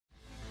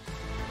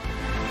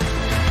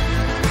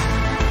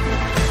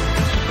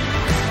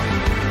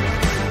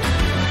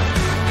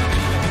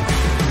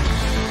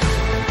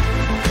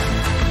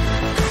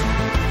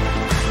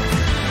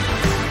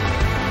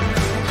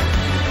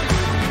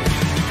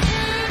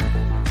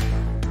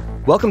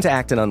Welcome to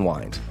Act and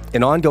Unwind,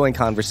 an ongoing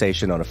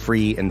conversation on a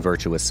free and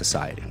virtuous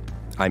society.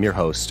 I'm your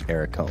host,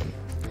 Eric Kohn.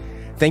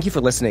 Thank you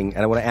for listening,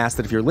 and I want to ask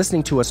that if you're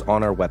listening to us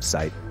on our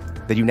website,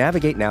 that you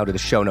navigate now to the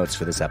show notes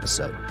for this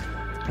episode,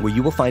 where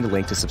you will find a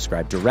link to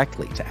subscribe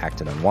directly to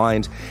Act and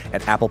Unwind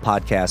at Apple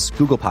Podcasts,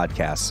 Google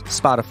Podcasts,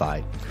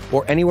 Spotify,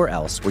 or anywhere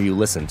else where you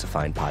listen to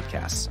find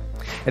podcasts.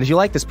 And if you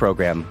like this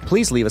program,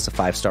 please leave us a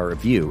 5-star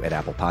review at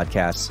Apple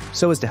Podcasts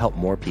so as to help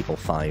more people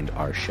find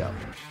our show.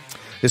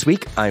 This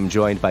week, I'm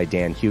joined by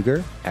Dan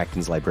Huger,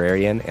 Acton's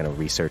librarian and a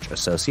research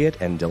associate,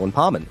 and Dylan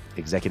Pahman,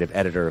 executive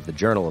editor of the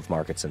Journal of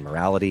Markets and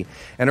Morality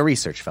and a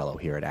research fellow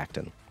here at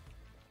Acton.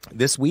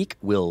 This week,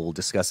 we'll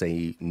discuss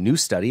a new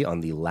study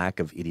on the lack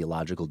of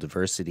ideological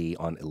diversity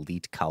on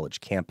elite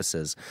college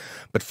campuses.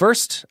 But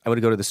first, I want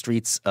to go to the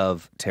streets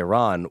of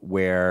Tehran,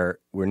 where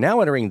we're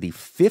now entering the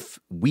 5th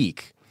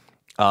week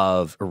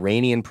of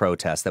Iranian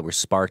protests that were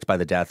sparked by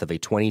the death of a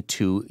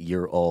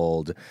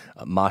 22-year-old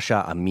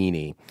Mahsa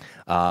Amini,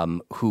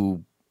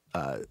 who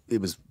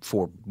it was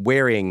for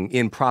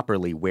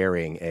improperly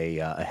wearing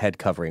a head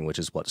covering, which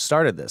is what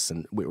started this.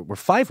 And we're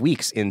 5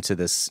 weeks into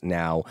this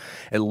now.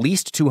 At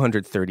least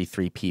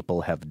 233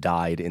 people have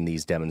died in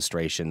these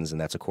demonstrations, and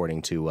that's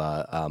according to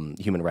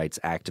human rights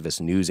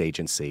activist news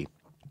agency,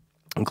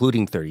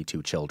 including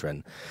 32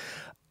 children.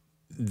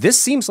 This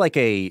seems like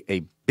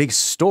a big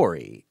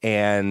story,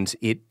 and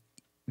it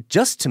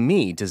just to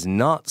me does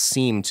not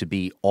seem to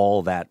be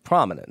all that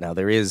prominent. Now,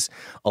 there is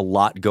a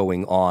lot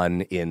going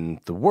on in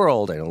the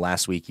world. I know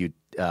last week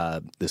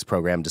this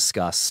program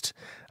discussed,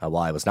 while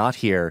I was not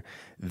here,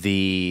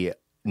 the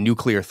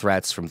nuclear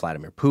threats from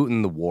Vladimir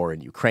Putin. The war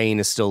in Ukraine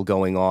is still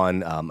going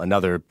on.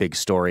 Another big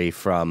story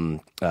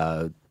from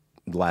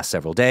the last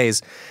several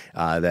days,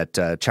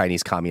 that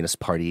Chinese Communist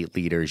Party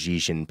leader Xi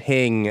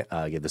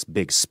Jinping gave this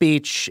big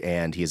speech,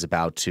 and he is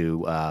about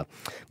to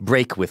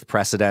break with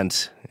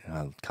precedent.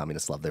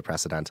 Communists love their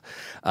precedent,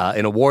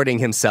 in awarding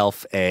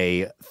himself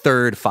a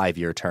third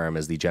 5-year term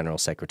as the general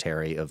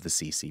secretary of the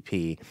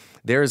CCP.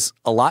 There's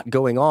a lot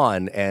going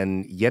on,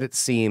 and yet it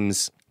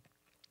seems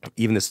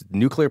even this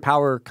nuclear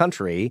power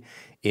country,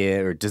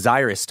 or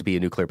desirous to be a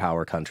nuclear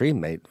power country,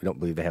 we don't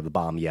believe they have the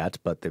bomb yet,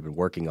 but they've been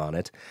working on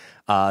it.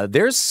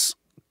 There's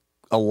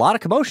a lot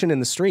of commotion in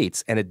the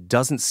streets, and it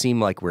doesn't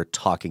seem like we're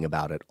talking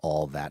about it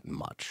all that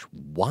much.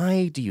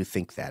 Why do you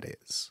think that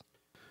is?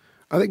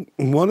 I think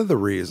one of the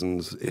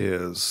reasons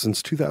is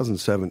since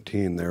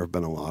 2017, there have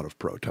been a lot of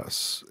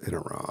protests in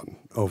Iran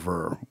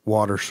over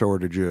water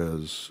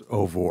shortages,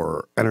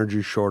 over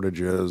energy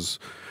shortages,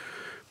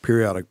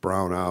 periodic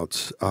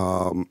brownouts.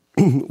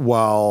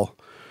 While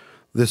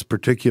this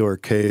particular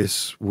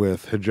case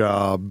with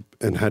hijab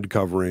and head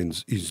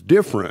coverings is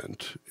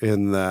different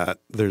in that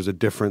there's a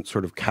different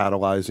sort of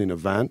catalyzing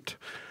event,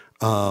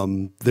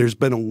 there's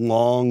been a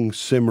long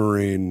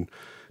simmering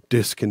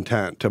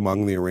discontent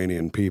among the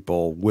Iranian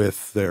people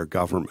with their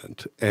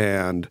government.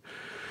 And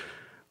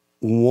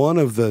one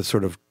of the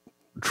sort of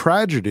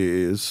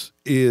tragedies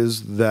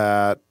is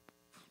that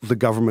the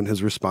government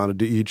has responded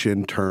to each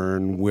in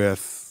turn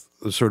with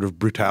a sort of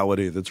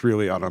brutality that's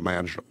really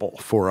unimaginable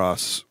for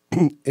us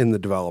in the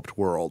developed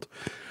world.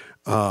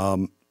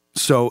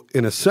 So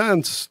in a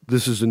sense,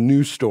 this is a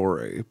new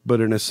story,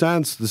 but in a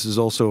sense, this is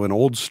also an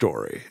old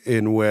story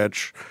in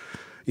which,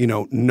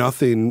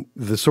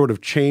 the sort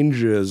of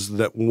changes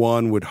that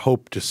one would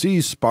hope to see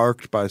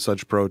sparked by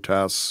such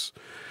protests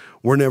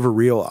were never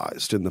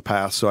realized in the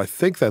past. So I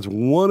think that's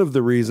one of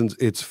the reasons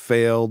it's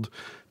failed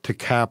to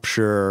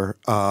capture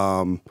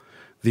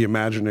the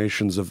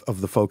imaginations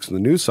of the folks in the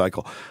news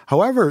cycle.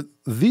 However,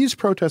 these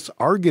protests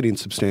are getting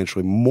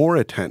substantially more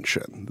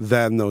attention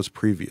than those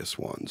previous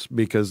ones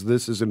because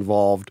this is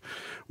involved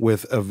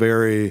with a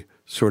very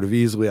sort of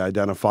easily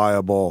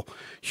identifiable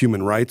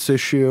human rights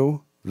issue.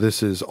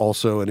 This is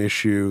also an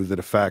issue that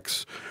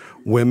affects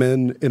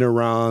women in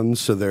Iran.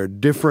 So there are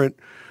different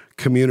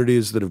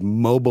communities that have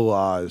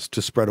mobilized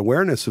to spread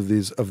awareness of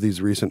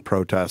these recent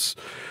protests.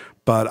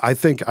 But I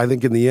think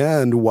in the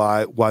end,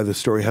 why the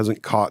story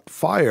hasn't caught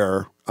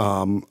fire,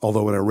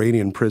 although an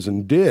Iranian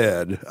prison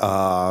did,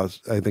 I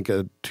think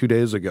 2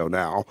 days ago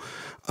now,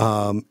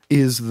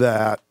 is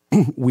that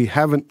we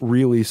haven't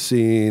really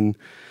seen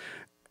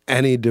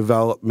any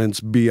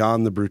developments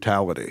beyond the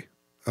brutality,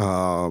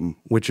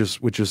 which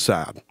is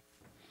sad.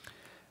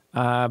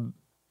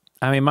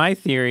 My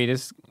theory,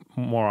 just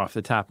more off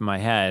the top of my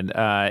head,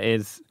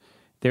 is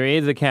there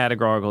is a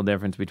categorical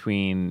difference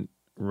between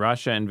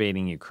Russia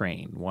invading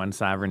Ukraine, one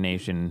sovereign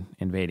nation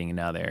invading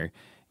another,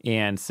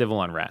 and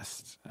civil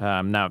unrest.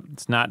 Now,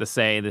 it's not to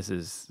say this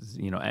is,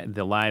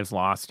 the lives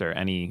lost are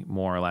any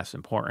more or less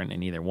important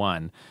in either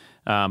one.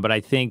 But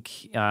I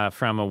think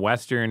from a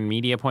Western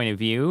media point of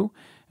view,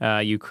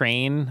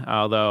 Ukraine,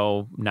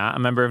 although not a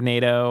member of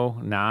NATO,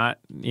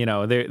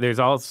 there's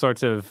all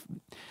sorts of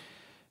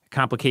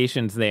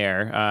complications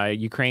there.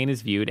 Ukraine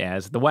is viewed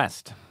as the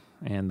West.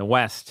 And the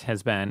West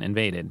has been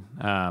invaded.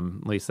 At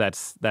least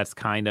that's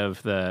kind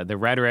of the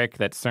rhetoric.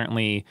 That's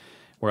certainly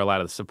where a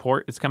lot of the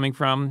support is coming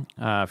from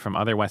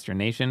other Western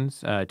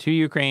nations to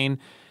Ukraine.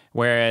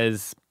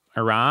 Whereas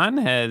Iran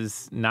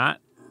has not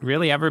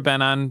really ever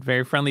been on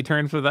very friendly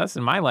terms with us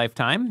in my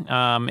lifetime.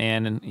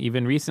 And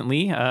even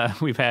recently,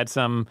 we've had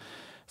some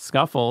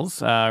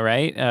scuffles,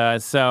 right?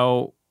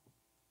 So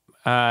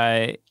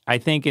I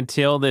think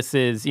until this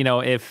is,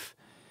 if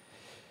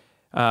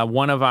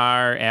one of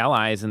our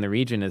allies in the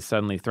region is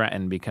suddenly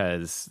threatened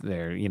because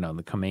they're,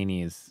 the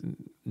Khomeini is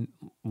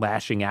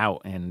lashing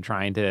out and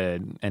trying to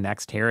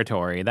annex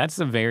territory, that's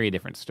a very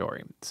different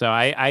story. So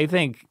I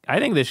think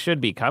this should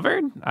be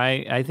covered.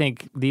 I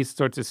think these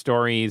sorts of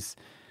stories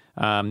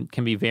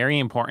can be very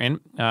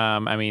important.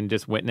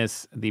 Just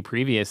witness the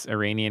previous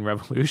Iranian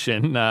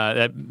revolution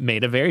that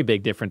made a very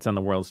big difference on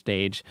the world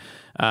stage.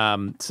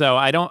 So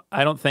I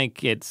don't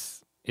think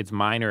it's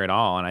minor at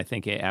all, and I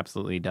think it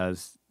absolutely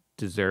does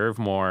deserve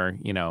more.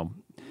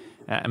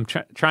 I'm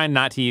trying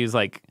not to use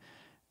like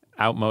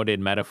outmoded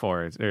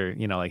metaphors or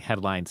like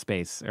headline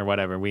space or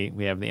whatever. We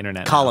have the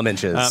internet column now.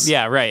 Inches.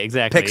 Yeah, right,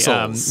 exactly.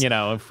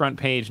 Pixels. Front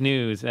page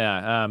news.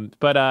 Yeah.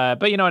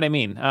 But you know what I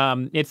mean.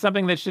 It's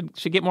something that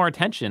should get more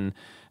attention.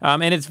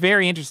 And it's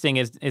very interesting,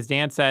 as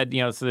Dan said.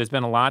 So there's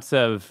been lots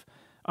of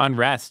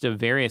unrest of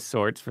various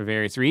sorts for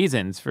various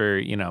reasons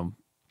for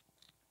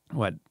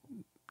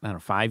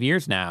 5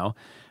 years now.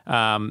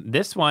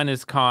 This one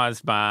is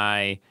caused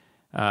by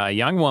a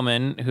young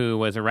woman who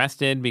was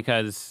arrested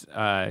because,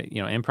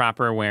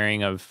 improper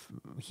wearing of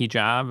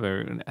hijab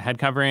or head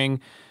covering,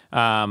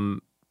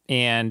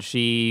 and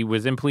she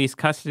was in police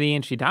custody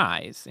and she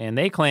dies. And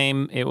they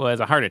claim it was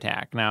a heart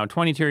attack. Now, a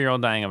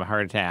 22-year-old dying of a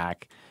heart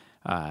attack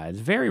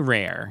is very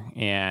rare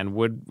and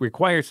would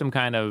require some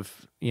kind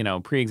of,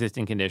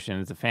 pre-existing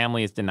conditions. The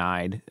family is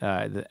denied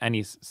that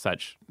any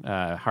such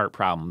heart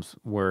problems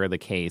were the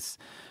case.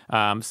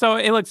 So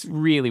it looks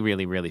really,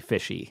 really, really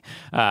fishy,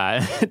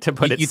 to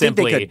put it simply. You think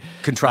they could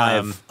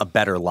contrive a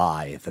better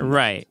lie than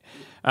right.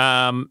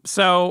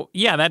 So,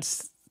 yeah,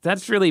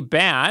 that's really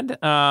bad,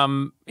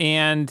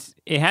 and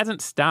it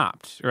hasn't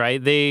stopped,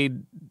 right?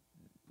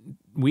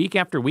 Week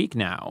after week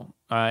now,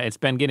 it's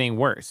been getting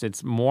worse.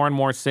 It's more and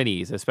more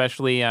cities,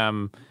 especially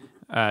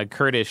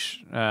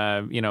Kurdish,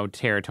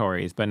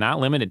 territories, but not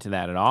limited to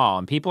that at all.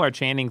 And people are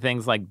chanting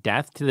things like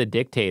 "death to the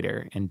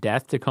dictator" and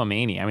 "death to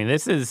Khomeini." I mean,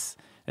 this is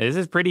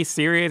pretty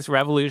serious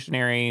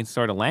revolutionary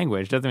sort of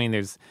language. Doesn't mean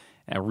there's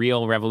a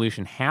real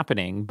revolution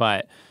happening,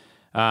 but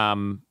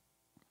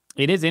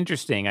it is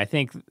interesting. I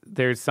think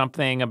there's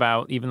something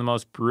about even the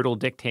most brutal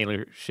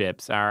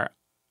dictatorships are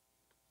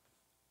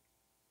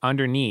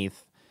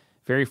underneath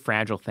very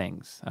fragile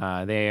things.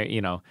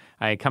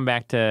 I come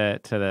back to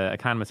the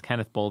economist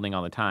Kenneth Boulding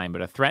all the time,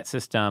 but a threat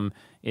system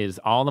is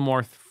all the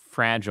more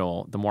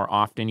fragile the more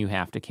often you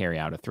have to carry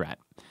out a threat.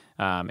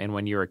 And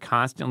when you're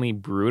constantly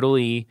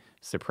brutally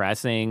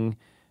suppressing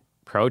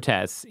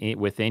protests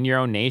within your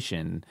own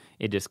nation,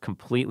 it just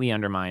completely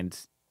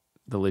undermines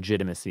the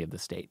legitimacy of the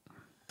state.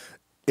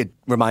 It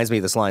reminds me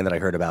of this line that I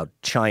heard about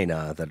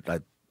China that I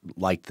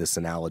like this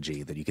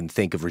analogy, that you can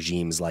think of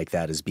regimes like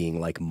that as being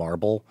like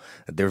marble.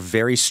 They're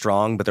very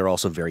strong, but they're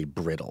also very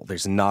brittle.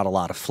 There's not a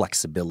lot of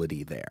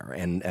flexibility there.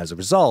 And as a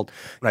result,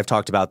 when I've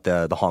talked about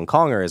the Hong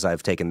Kongers,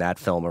 I've taken that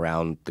film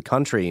around the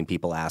country and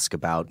people ask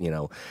about,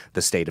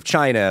 the state of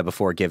China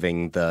before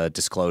giving the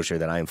disclosure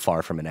that I am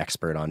far from an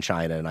expert on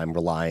China and I'm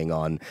relying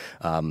on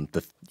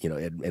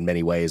in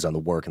many ways on the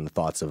work and the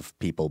thoughts of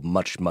people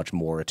much, much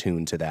more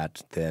attuned to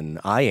that than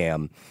I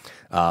am.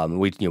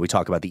 We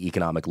talk about the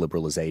economic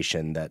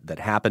liberalization that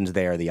happened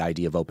there, the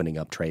idea of opening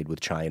up trade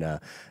with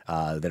China,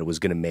 that it was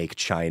going to make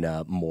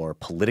China more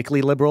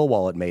politically liberal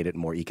while it made it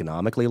more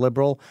economically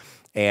liberal.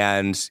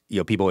 And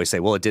people always say,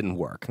 well, it didn't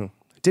work.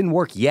 It didn't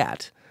work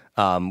yet.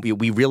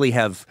 We really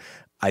have.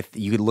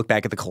 You could look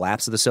back at the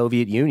collapse of the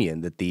Soviet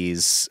Union, that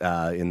these,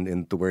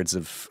 in the words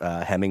of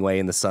Hemingway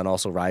in The Sun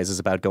Also Rises,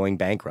 about going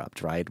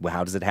bankrupt, right? Well,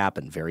 how does it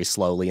happen? Very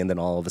slowly, and then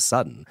all of a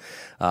sudden.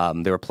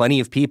 There were plenty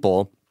of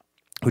people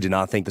who did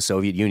not think the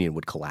Soviet Union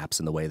would collapse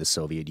in the way the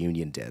Soviet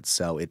Union did.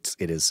 So it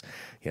is,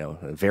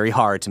 very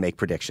hard to make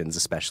predictions,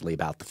 especially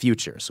about the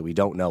future. So we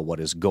don't know what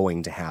is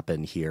going to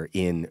happen here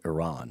in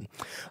Iran.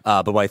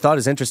 But what I thought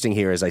is interesting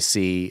here is I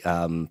see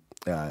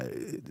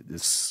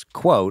this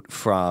quote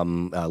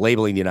from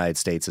labeling the United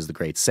States as the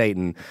Great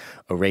Satan,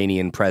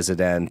 Iranian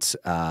President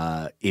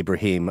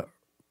Ibrahim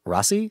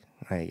Raisi.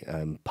 I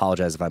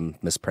apologize if I'm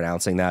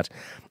mispronouncing that,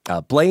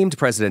 blamed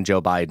President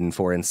Joe Biden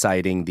for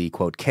inciting the,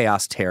 quote,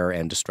 chaos, terror,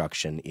 and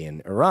destruction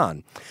in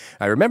Iran.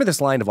 I remember this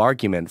line of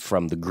argument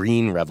from the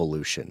Green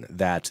Revolution,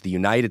 that the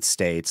United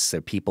States,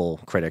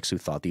 critics who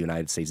thought the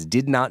United States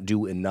did not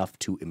do enough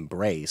to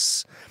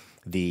embrace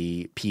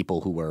the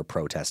people who were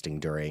protesting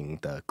during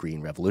the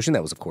Green Revolution.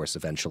 That was, of course,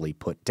 eventually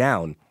put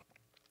down.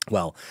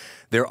 Well,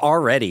 they're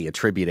already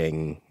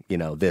attributing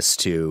this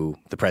to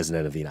the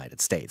president of the United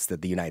States,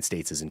 that the United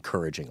States is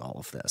encouraging all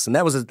of this. And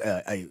that was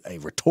a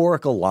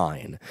rhetorical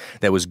line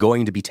that was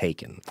going to be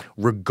taken,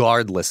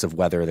 regardless of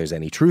whether there's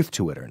any truth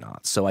to it or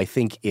not. So I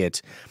think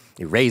it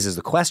raises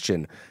the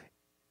question,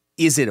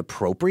 is it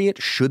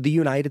appropriate? Should the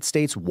United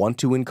States want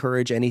to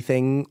encourage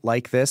anything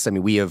like this? I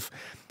mean, we have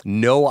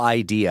no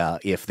idea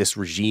if this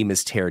regime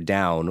is teared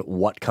down,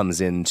 what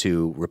comes in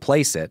to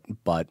replace it.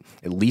 But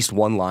at least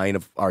one line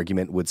of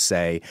argument would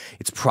say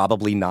it's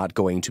probably not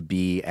going to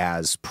be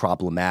as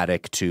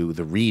problematic to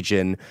the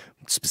region,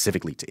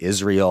 specifically to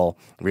Israel,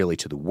 really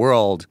to the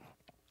world,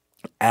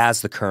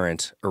 as the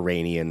current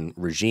Iranian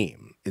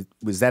regime.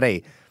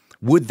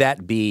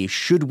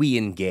 Should we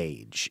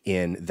engage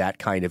in that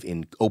kind of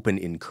open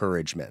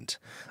encouragement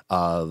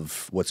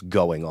of what's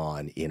going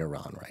on in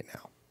Iran right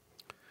now?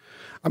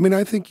 I mean,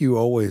 I think you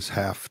always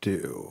have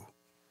to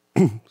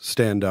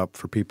stand up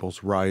for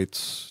people's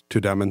rights to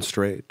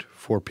demonstrate,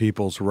 for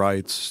people's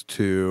rights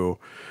to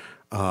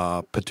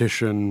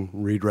petition,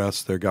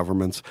 redress their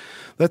governments.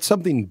 That's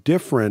something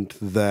different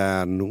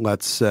than,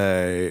 let's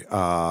say,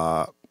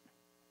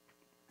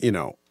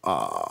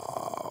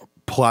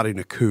 plotting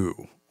a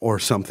coup or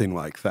something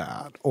like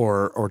that,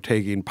 or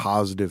taking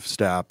positive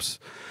steps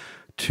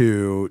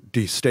to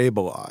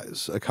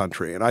destabilize a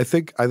country. And I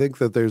think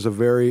that there's a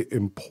very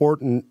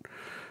important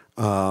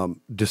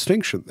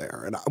distinction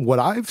there. And what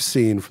I've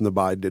seen from the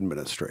Biden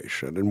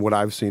administration and what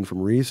I've seen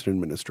from recent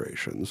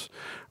administrations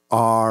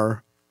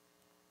are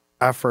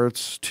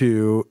efforts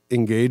to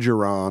engage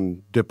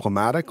Iran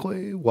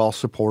diplomatically while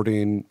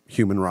supporting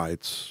human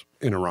rights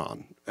in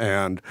Iran.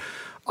 And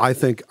I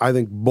think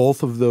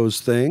both of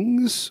those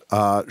things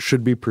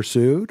should be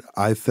pursued.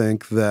 I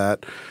think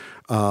that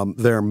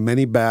there are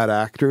many bad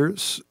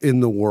actors in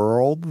the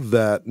world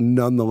that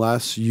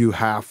nonetheless you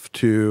have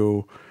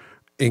to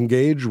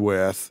engage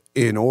with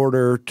in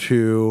order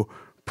to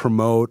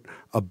promote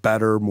a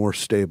better, more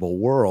stable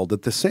world.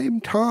 At the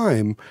same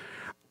time,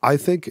 I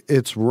think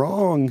it's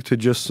wrong to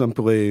just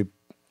simply,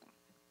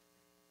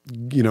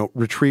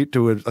 retreat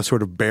to a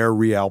sort of bare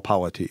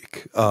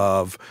realpolitik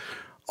of,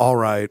 all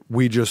right,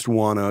 we just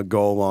want to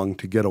go along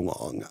to get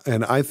along.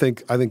 And I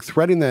think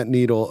threading that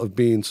needle of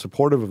being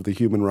supportive of the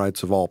human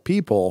rights of all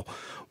people,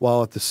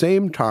 while at the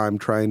same time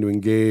trying to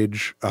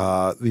engage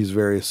these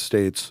various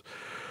states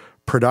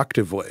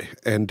productively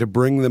and to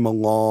bring them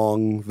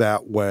along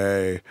that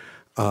way,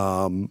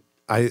 I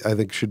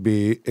think should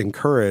be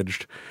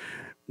encouraged.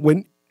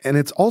 And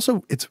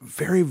it's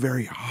very,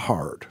 very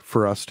hard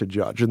for us to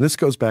judge. And this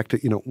goes back to,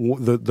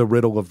 the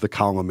riddle of the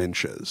column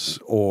inches,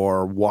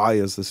 or why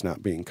is this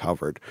not being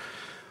covered?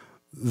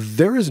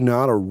 There is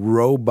not a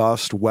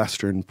robust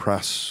Western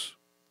press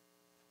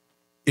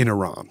in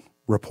Iran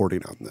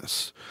reporting on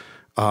this.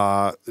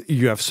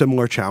 You have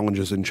similar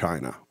challenges in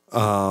China.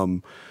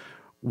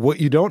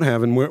 What you don't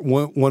have, and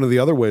one of the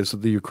other ways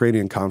that the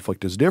Ukrainian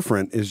conflict is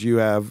different, is you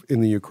have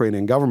in the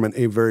Ukrainian government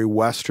a very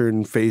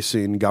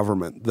Western-facing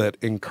government that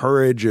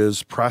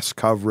encourages press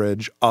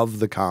coverage of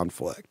the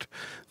conflict,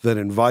 that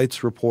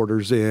invites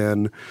reporters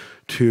in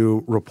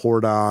to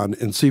report on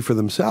and see for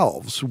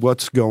themselves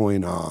what's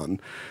going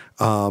on.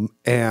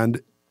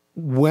 And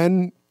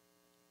when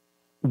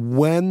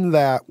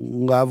that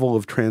level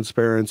of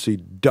transparency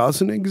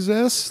doesn't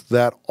exist,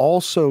 that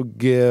also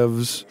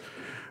gives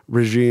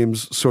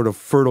regimes sort of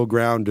fertile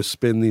ground to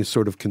spin these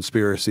sort of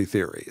conspiracy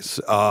theories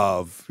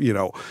of,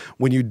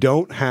 when you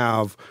don't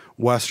have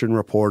Western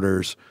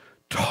reporters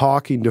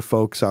talking to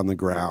folks on the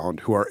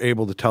ground who are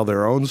able to tell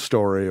their own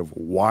story of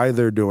why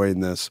they're doing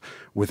this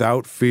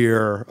without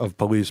fear of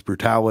police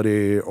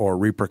brutality or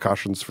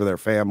repercussions for their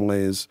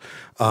families.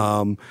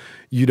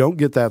 You don't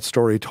get that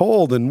story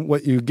told. And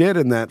what you get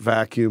in that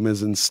vacuum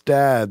is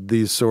instead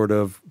these sort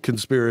of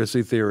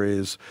conspiracy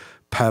theories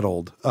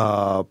peddled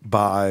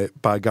by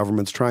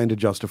governments trying to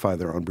justify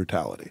their own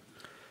brutality.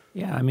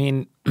 Yeah, I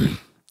mean,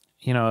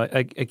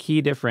 a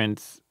key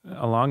difference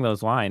along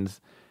those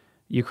lines,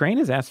 Ukraine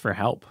has asked for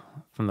help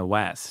from the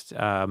West.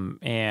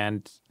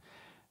 And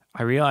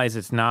I realize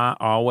it's not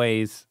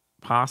always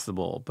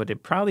possible, but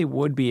it probably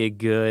would be a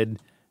good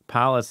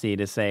policy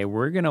to say,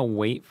 we're going to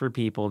wait for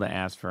people to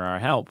ask for our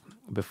help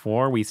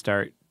before we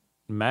start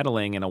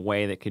meddling in a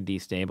way that could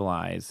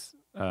destabilize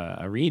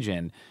a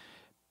region.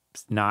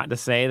 It's not to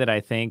say that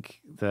I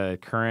think the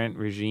current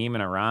regime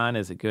in Iran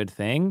is a good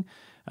thing,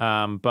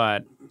 but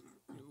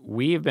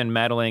we've been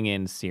meddling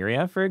in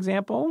Syria, for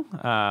example.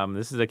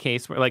 This is a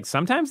case where,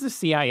 sometimes the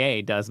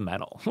CIA does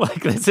meddle.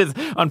 This is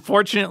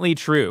unfortunately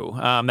true.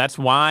 That's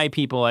why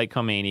people like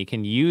Khomeini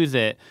can use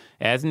it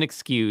as an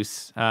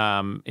excuse.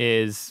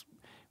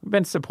 We've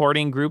been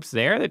supporting groups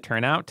there that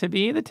turn out to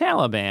be the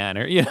Taliban,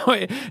 or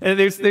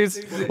there's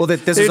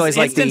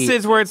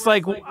instances where it's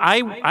like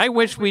I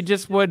wish we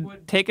just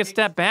would take a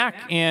step back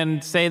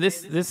and say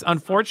this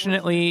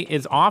unfortunately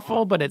is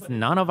awful, but it's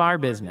none of our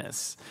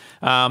business.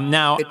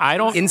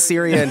 In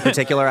Syria in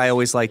particular, I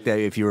always like that.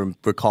 If you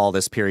recall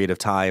this period of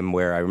time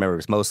where I remember it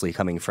was mostly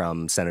coming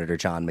from Senator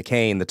John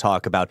McCain, the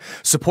talk about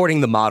supporting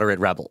the moderate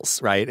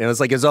rebels, right? And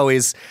it's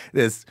always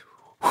this.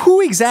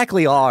 Who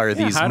exactly are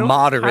these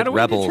moderate rebels?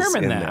 How do we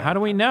determine that? How do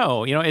we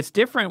know? It's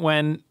different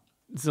when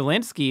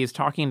Zelensky is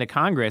talking to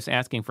Congress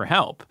asking for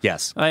help.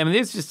 Yes.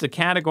 There's just a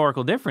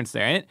categorical difference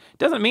there. And it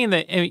doesn't mean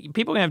that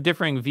people can have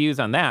differing views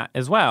on that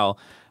as well.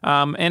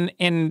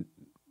 And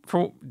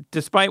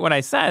despite what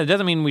I said, it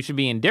doesn't mean we should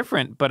be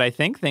indifferent, but I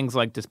think things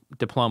like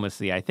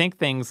diplomacy, I think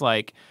things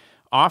like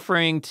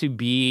offering to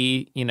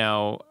be,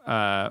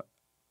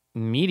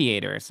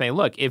 mediator, say,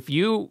 look, if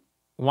you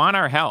want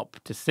our help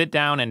to sit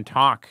down and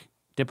talk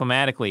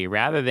diplomatically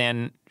rather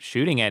than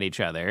shooting at each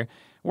other,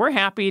 we're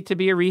happy to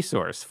be a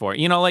resource for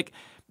it.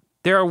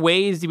 There are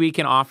ways we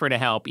can offer to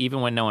help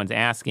even when no one's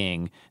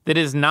asking that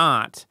is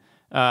not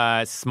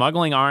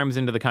smuggling arms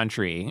into the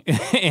country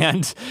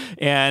and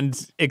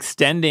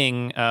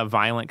extending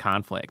violent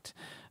conflict.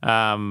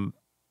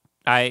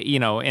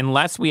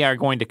 Unless we are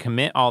going to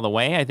commit all the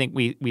way, I think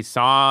we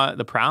saw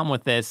the problem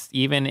with this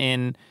even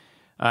in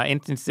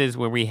instances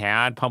where we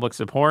had public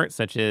support,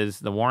 such as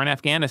the war in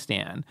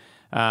Afghanistan.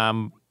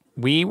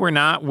 We were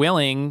not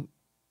willing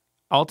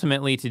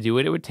ultimately to do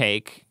what it would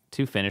take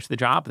to finish the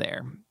job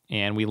there.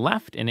 And we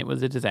left, and it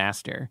was a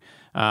disaster.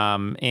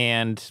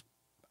 And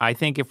I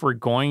think if we're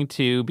going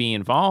to be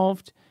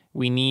involved,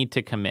 we need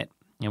to commit,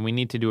 and we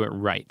need to do it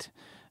right,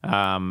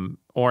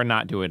 or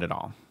not do it at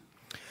all.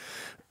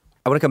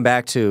 I want to come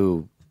back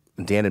to,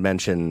 Dan had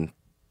mentioned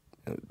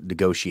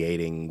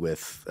negotiating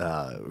with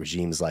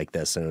regimes like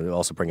this, and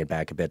also bring it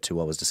back a bit to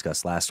what was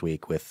discussed last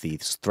week with the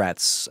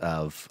threats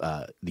of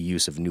the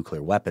use of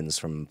nuclear weapons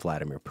from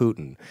Vladimir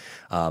Putin.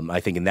 I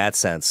think in that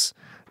sense,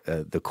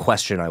 the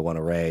question I want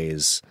to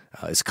raise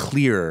is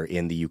clearer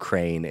in the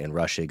Ukraine and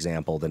Russia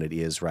example than it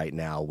is right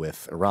now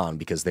with Iran,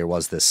 because there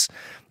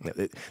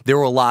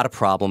were a lot of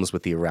problems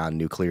with the Iran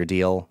nuclear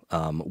deal,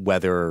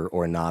 whether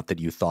or not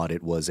that you thought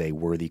it was a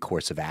worthy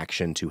course of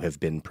action to have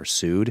been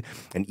pursued.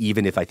 And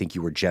even if I think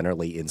you were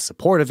generally in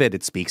support of it,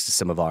 it speaks to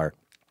some of our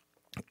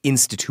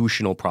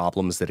institutional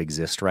problems that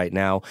exist right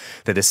now,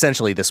 that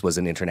essentially this was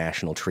an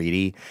international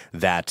treaty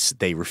that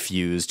they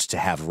refused to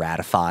have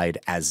ratified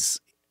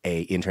as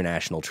a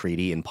international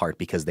treaty, in part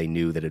because they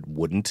knew that it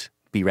wouldn't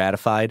be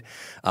ratified.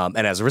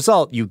 And as a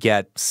result, you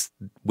get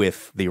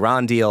with the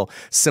Iran deal,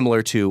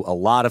 similar to a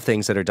lot of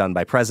things that are done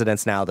by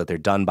presidents now, that they're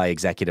done by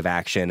executive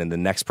action, and the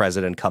next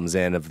president comes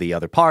in of the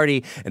other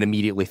party and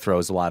immediately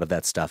throws a lot of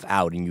that stuff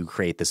out, and you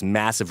create this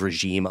massive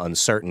regime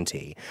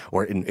uncertainty,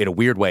 or in a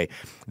weird way,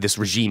 this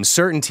regime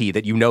certainty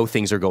that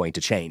things are going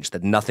to change,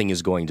 that nothing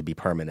is going to be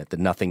permanent, that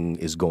nothing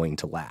is going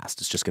to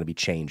last. It's just going to be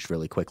changed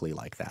really quickly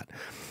like that.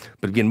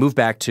 But again, move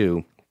back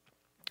to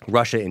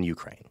Russia and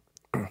Ukraine.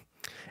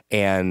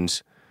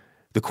 And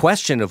the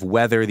question of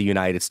whether the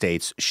United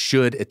States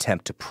should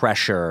attempt to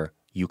pressure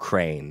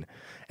Ukraine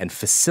and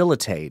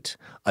facilitate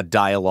a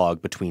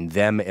dialogue between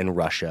them and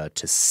Russia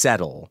to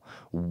settle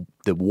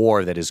the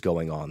war that is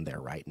going on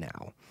there right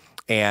now.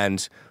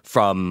 And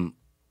from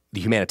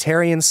the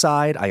humanitarian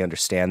side, I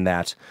understand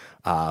that.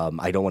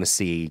 I don't want to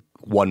see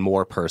one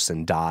more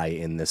person die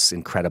in this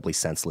incredibly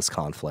senseless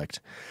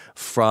conflict.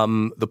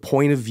 From the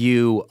point of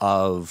view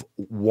of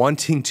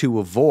wanting to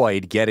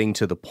avoid getting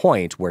to the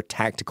point where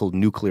tactical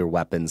nuclear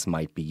weapons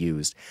might be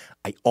used,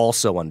 I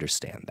also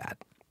understand that.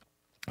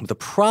 The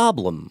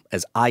problem,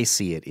 as I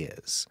see it,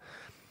 is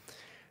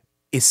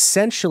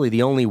essentially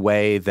the only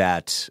way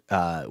that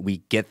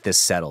we get this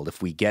settled,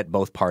 if we get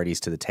both parties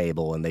to the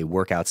table and they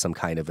work out some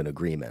kind of an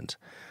agreement,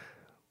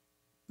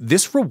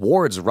 this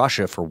rewards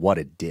Russia for what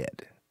it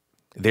did.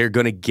 They're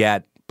going to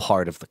get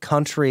part of the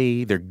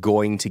country. They're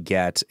going to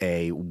get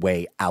a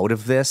way out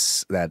of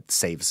this that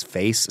saves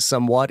face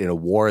somewhat in a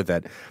war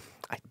that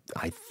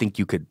I think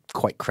you could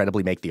quite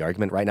credibly make the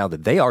argument right now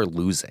that they are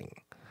losing.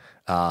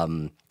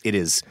 It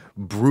is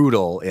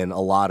brutal in a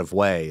lot of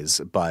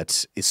ways,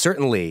 but it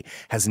certainly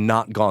has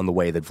not gone the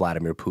way that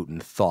Vladimir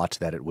Putin thought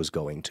that it was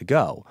going to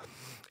go.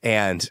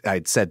 And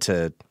I'd said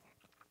to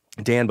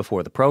Dan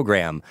before the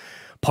program,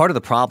 part of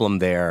the problem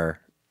there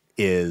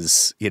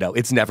is,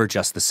 it's never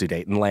just the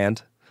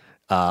Sudetenland.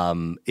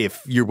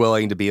 If you're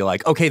willing to be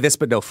like, okay, this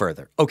but no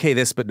further. Okay,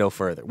 this but no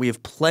further. We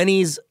have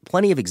plenty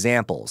of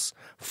examples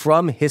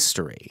from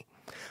history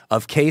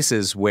of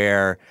cases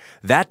where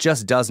that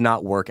just does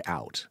not work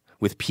out.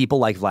 With people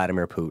like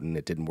Vladimir Putin,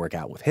 it didn't work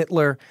out with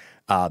Hitler.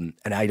 And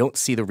I don't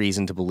see the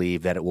reason to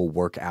believe that it will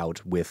work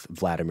out with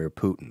Vladimir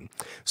Putin.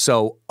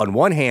 So on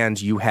one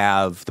hand, you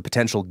have the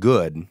potential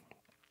good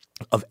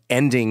of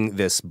ending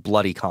this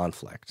bloody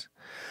conflict,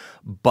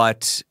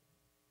 but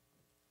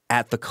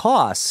at the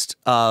cost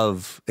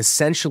of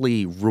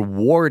essentially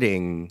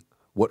rewarding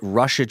what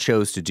Russia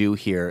chose to do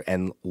here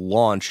and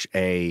launch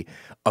a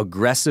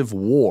aggressive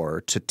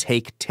war to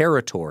take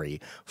territory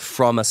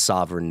from a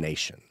sovereign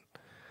nation.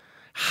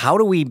 How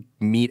do we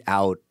mete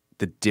out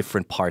the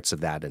different parts of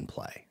that in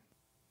play?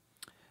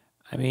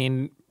 I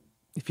mean,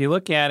 if you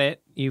look at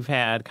it, you've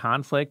had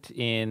conflict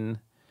in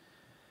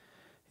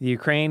the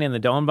Ukraine and the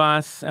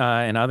Donbass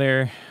and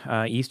other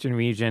eastern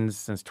regions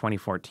since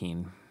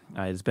 2014.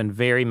 It's been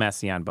very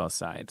messy on both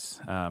sides.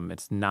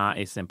 It's not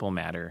a simple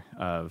matter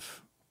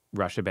of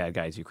Russia bad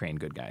guys, Ukraine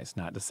good guys.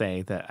 Not to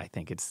say that I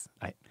think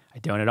I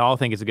don't at all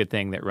think it's a good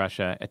thing that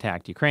Russia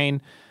attacked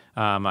Ukraine.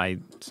 I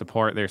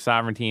support their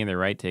sovereignty and their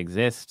right to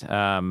exist.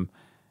 But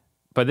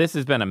this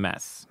has been a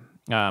mess.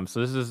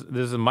 So this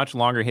is a much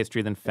longer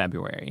history than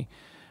February.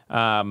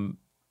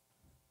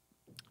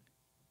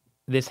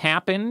 this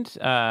happened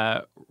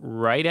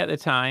right at the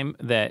time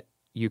that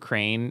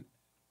Ukraine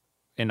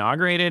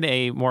inaugurated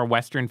a more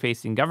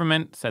Western-facing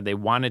government, said they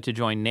wanted to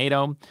join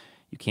NATO.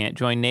 You can't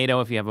join NATO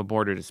if you have a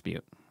border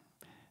dispute.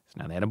 So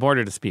now they had a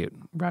border dispute.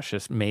 Russia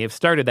may have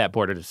started that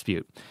border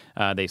dispute.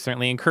 They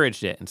certainly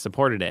encouraged it and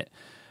supported it.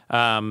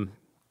 I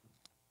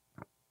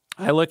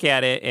look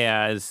at it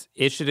as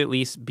it should at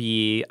least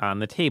be on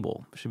the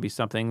table. It should be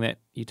something that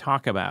you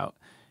talk about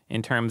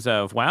in terms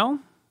of, well,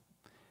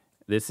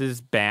 this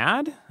is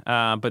bad,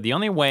 but the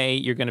only way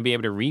you're going to be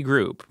able to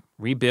regroup,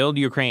 rebuild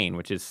Ukraine,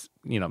 which is,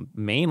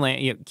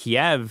 mainland,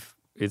 Kiev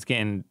is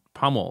getting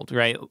pummeled,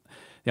 right?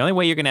 The only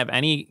way you're going to have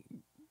any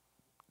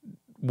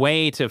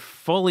way to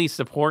fully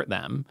support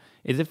them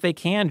is if they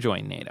can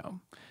join NATO,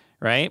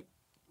 right?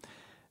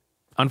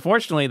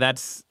 Unfortunately,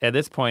 that's, at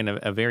this point,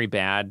 a very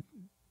bad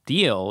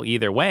deal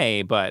either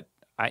way, but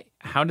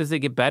how does it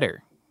get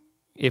better?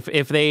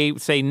 If they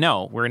say,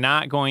 no, we're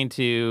not going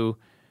to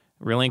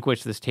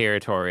relinquish this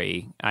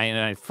territory,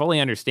 I fully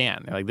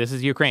understand. They're like, this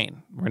is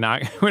Ukraine. We're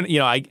not,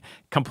 I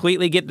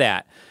completely get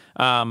that.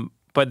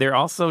 But they're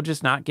also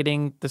just not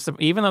getting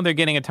even though they're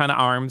getting a ton of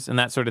arms and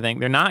that sort of thing,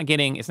 they're not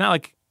getting, it's not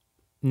like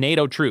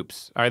NATO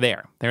troops are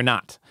there. They're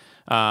not.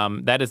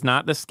 That is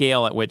not the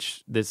scale at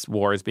which this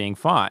war is being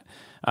fought.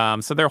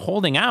 So they're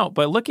holding out.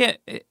 But look at,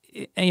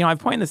 I've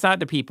pointed this out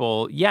to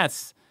people.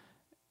 Yes,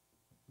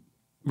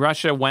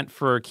 Russia went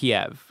for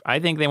Kiev. I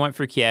think they went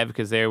for Kiev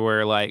because they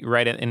were like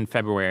right in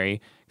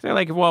February. They're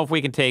like, well, if we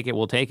can take it,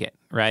 we'll take it,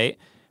 right?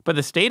 But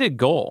the stated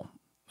goal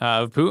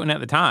of Putin at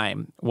the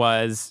time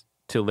was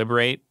to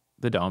liberate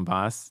the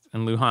Donbass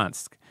and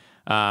Luhansk.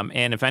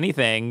 And if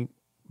anything,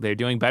 they're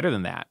doing better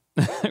than that,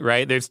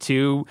 right? There's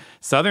two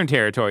southern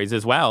territories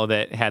as well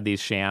that had these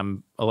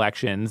sham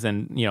elections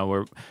and,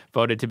 were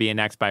voted to be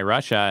annexed by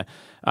Russia.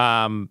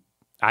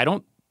 I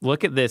don't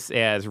look at this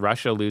as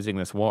Russia losing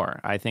this war.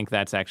 I think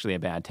that's actually a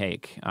bad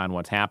take on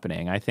what's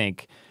happening. I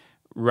think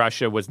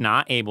Russia was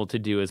not able to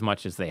do as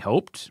much as they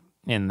hoped.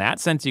 In that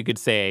sense, you could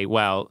say,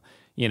 well,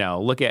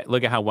 look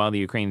at how well the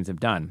Ukrainians have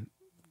done.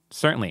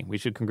 Certainly, we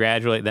should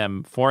congratulate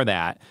them for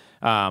that.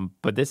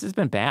 But this has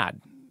been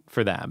bad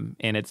for them,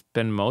 and it's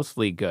been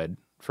mostly good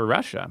for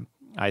Russia,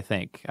 I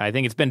think. I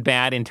think it's been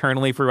bad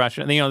internally for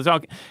Russia.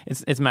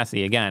 It's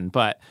messy again,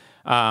 but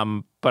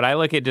I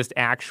look at just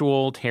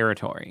actual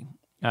territory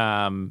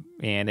and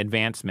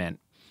advancement.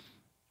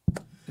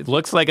 It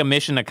looks like a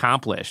mission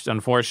accomplished,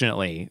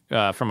 unfortunately,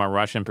 from a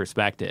Russian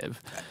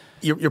perspective.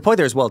 Your point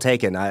there is well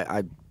taken.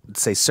 I'd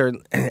say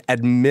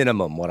at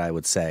minimum, what I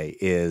would say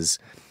is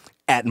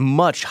at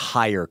much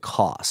higher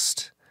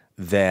cost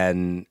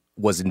than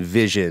was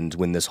envisioned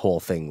when this whole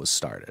thing was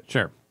started.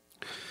 Sure.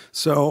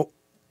 So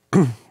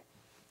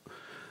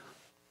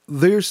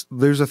there's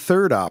a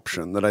third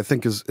option that I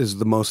think is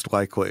the most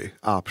likely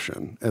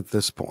option at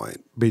this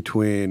point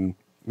between,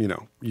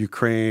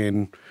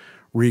 Ukraine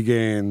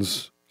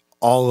regains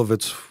all of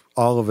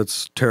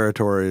its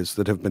territories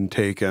that have been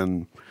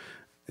taken.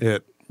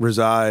 It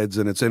resides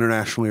in its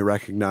internationally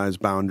recognized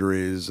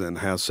boundaries and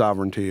has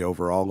sovereignty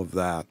over all of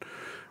that.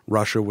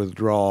 Russia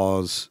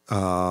withdraws.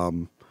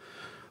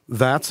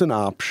 That's an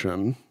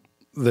option.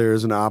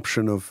 There's an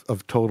option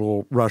of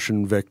total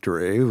Russian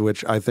victory,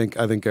 which I think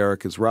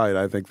Eric is right.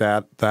 I think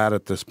that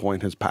at this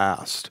point has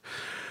passed.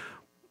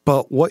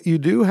 But what you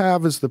do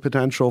have is the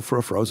potential for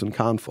a frozen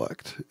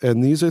conflict.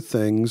 And these are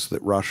things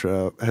that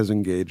Russia has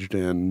engaged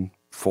in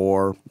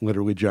for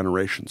literally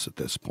generations at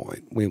this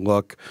point. We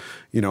look,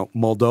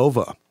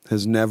 Moldova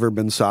has never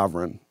been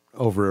sovereign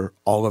over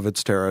all of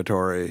its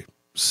territory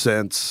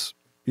since,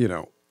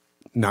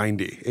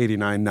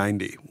 89,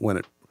 90, when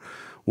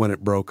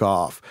it broke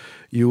off.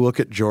 You look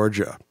at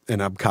Georgia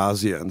and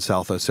Abkhazia and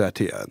South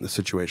Ossetia and the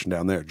situation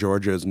down there.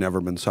 Georgia has never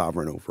been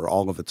sovereign over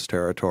all of its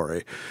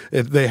territory.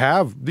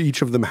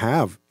 Each of them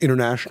have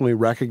internationally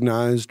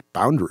recognized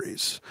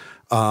boundaries.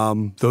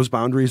 Those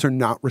boundaries are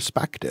not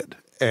respected,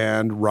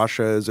 and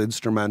Russia is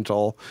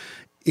instrumental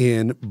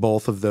in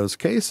both of those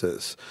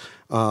cases.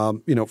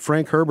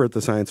 Frank Herbert,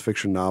 the science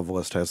fiction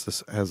novelist, has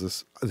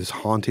this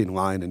haunting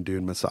line in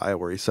Dune Messiah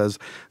where he says,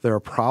 there are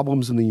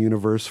problems in the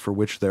universe for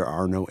which there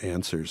are no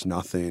answers.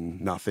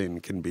 Nothing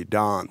can be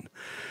done.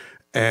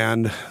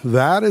 And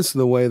that is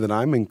the way that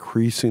I'm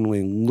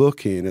increasingly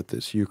looking at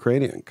this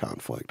Ukrainian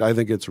conflict. I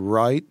think it's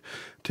right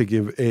to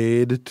give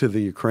aid to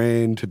the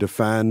Ukraine to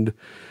defend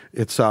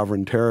its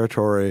sovereign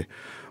territory.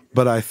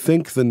 But I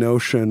think the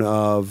notion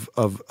of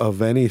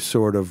any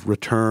sort of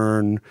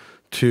return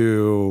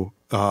to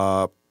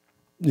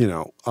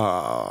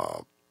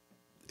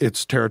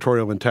its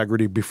territorial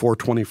integrity before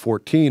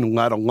 2014,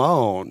 let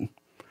alone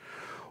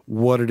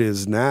what it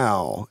is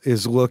now,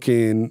 is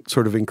looking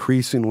sort of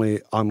increasingly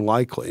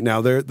unlikely.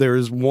 Now, there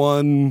is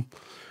one,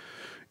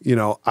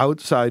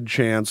 outside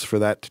chance for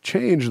that to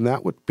change, and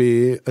that would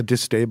be a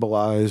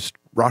destabilized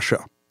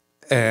Russia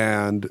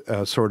and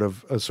a sort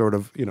of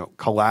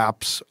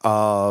collapse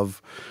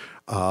of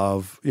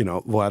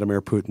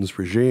Vladimir Putin's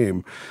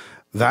regime.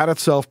 That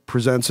itself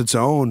presents its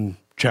own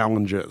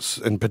challenges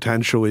and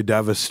potentially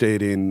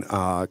devastating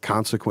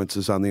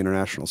consequences on the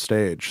international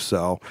stage.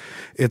 So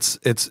it's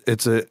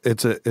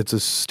a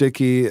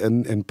sticky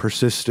and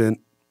persistent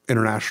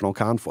international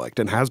conflict,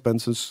 and has been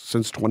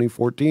since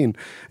 2014.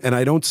 And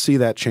I don't see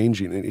that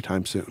changing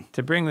anytime soon.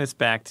 To bring this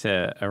back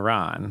to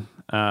Iran,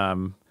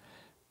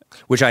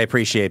 which I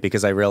appreciate,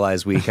 because I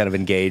realize we kind of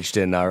engaged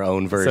in our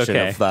own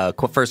version of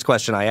first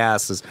question I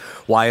asked is,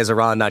 why is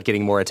Iran not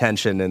getting more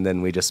attention? And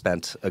then we just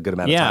spent a good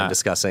amount of time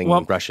discussing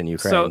Russia and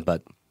Ukraine.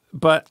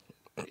 But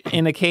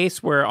in a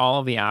case where all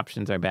of the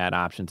options are bad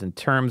options, in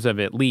terms of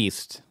at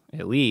least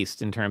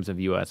in terms of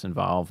U.S.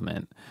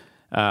 involvement,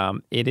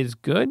 it is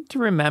good to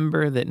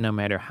remember that no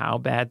matter how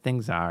bad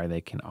things are,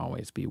 they can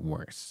always be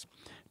worse.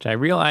 Which I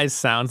realize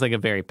sounds like a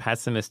very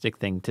pessimistic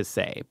thing to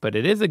say, but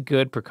it is a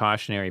good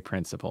precautionary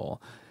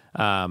principle.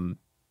 Vladimir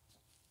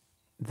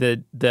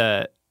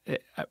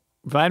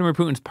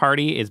Putin's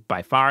party is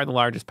by far the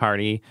largest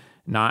party,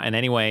 not in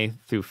any way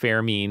through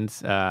fair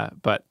means,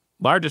 but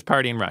largest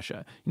party in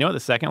Russia. You know what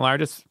the second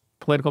largest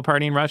political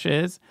party in Russia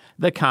is?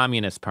 The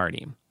Communist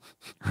Party,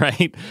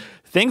 right?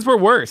 Things were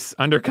worse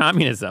under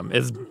communism.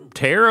 As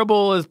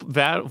terrible as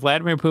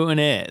Vladimir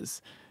Putin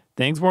is,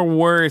 things were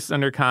worse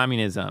under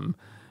communism.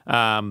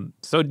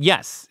 So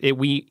yes,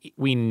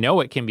 we know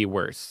it can be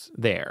worse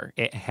there.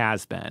 It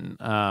has been.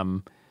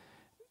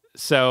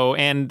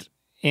 And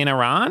in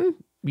Iran,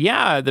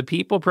 the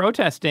people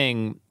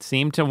protesting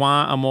seem to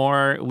want a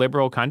more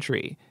liberal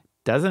country.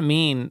 Doesn't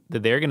mean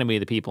that they're going to be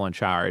the people in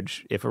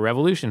charge if a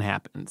revolution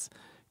happens.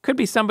 Could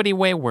be somebody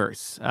way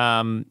worse.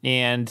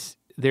 And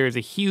there's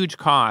a huge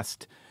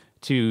cost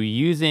to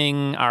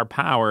using our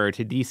power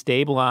to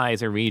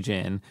destabilize a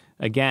region,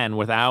 again,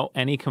 without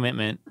any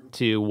commitment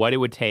to what it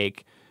would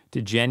take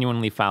to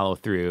genuinely follow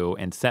through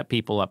and set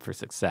people up for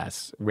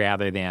success,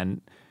 rather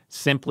than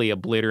simply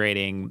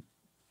obliterating,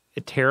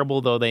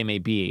 terrible though they may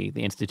be,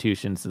 the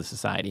institutions the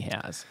society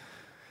has.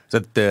 So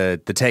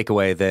the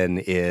takeaway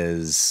then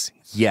is,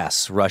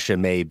 yes, Russia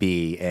may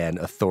be an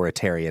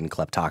authoritarian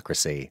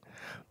kleptocracy,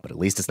 but at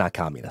least it's not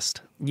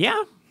communist.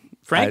 Yeah.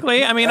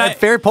 Frankly,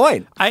 fair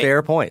point.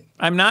 Fair point.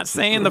 I'm not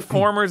saying the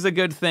former is a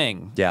good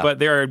thing, but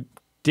there are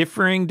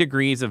differing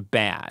degrees of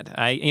bad.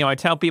 I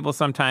tell people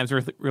sometimes,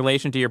 with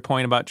relation to your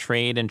point about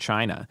trade in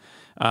China,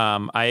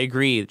 I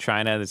agree.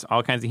 China, there's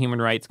all kinds of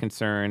human rights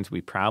concerns.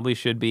 We probably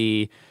should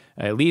be,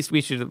 we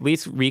should at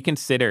least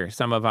reconsider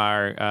some of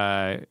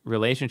our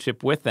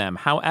relationship with them.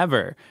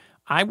 However,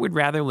 I would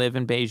rather live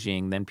in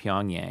Beijing than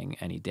Pyongyang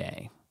any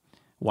day.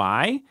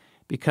 Why?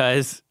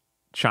 Because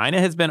China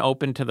has been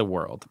open to the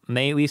world, and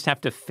they at least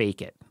have to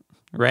fake it,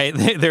 right?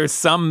 There's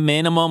some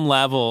minimum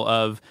level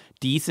of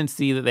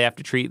decency that they have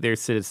to treat their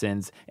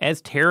citizens, as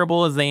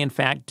terrible as they in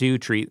fact do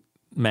treat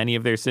many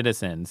of their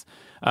citizens,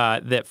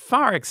 that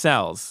far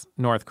excels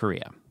North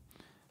Korea.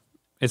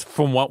 Is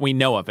from what we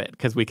know of it,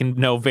 because we can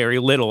know very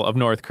little of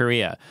North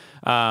Korea.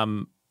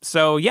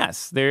 So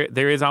yes,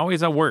 there is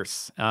always a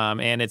worse,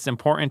 and it's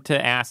important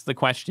to ask the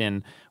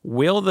question,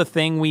 will the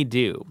thing we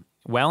do,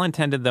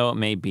 well-intended though it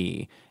may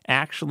be,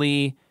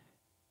 actually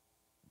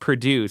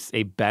produce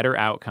a better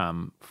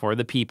outcome for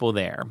the people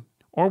there,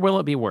 or will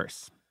it be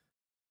worse?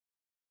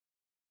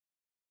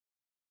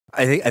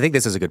 I think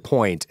this is a good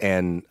point,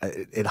 and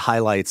it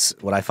highlights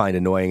what I find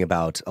annoying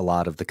about a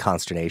lot of the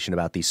consternation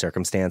about these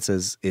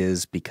circumstances,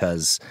 is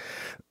because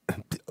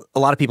a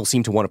lot of people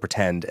seem to want to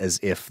pretend as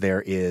if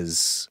there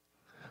is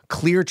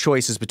clear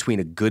choices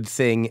between a good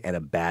thing and a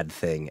bad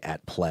thing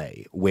at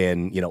play,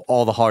 when,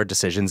 all the hard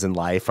decisions in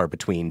life are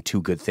between two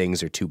good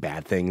things or two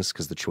bad things,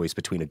 because the choice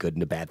between a good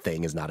and a bad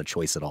thing is not a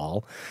choice at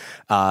all.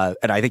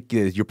 And I think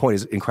your point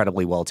is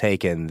incredibly well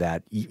taken,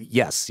 that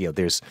yes,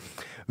 there's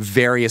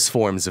various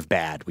forms of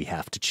bad we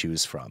have to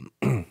choose from.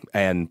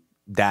 And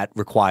that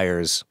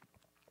requires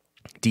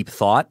deep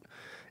thought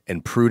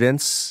and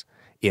prudence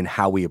in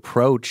how we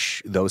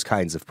approach those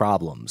kinds of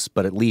problems.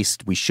 But at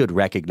least we should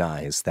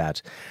recognize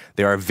that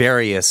there are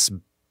various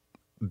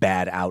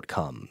bad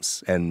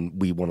outcomes,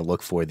 and we want to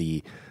look for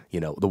the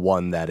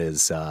one that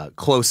is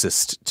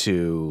closest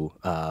to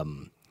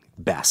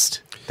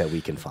best that we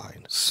can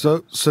find. So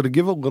to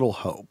give a little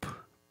hope,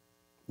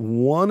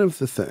 one of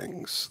the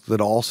things that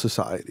all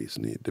societies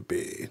need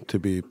to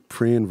be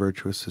free and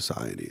virtuous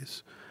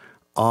societies,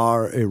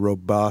 are a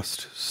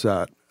robust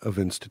set of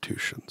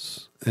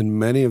institutions. And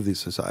many of these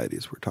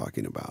societies we're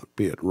talking about,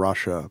 be it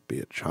Russia, be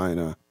it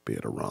China, be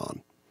it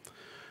Iran,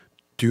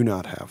 do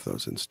not have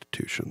those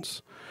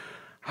institutions.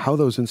 How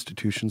those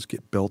institutions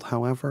get built,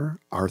 however,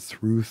 are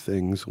through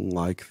things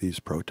like these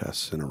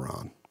protests in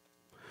Iran,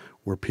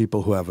 where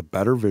people who have a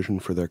better vision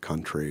for their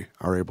country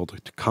are able to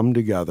come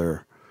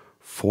together,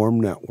 form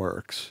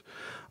networks,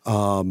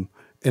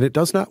 and it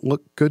does not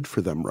look good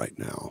for them right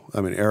now.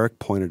 I mean, Eric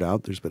pointed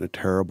out there's been a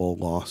terrible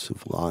loss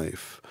of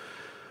life,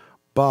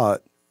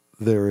 but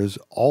there is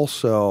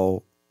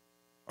also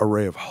a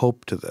ray of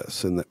hope to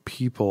this, in that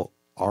people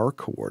are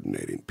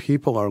coordinating.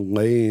 People are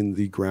laying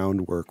the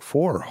groundwork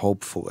for,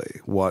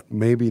 hopefully, what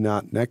maybe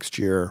not next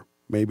year,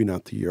 maybe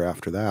not the year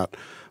after that,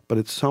 but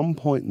at some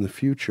point in the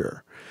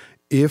future,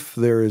 if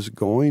there is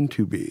going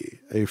to be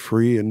a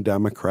free and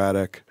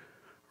democratic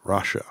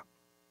Russia,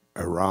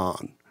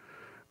 Iran,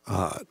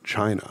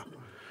 China,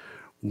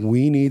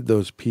 we need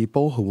those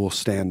people who will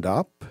stand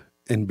up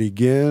and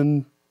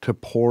begin to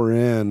pour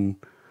in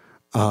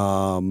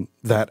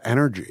that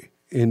energy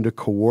into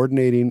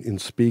coordinating and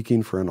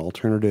speaking for an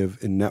alternative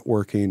and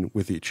networking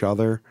with each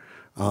other.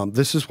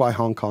 This is why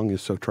Hong Kong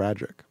is so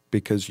tragic,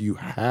 because you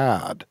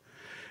had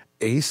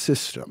a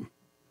system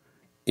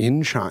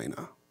in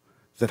China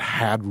that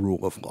had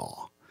rule of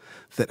law,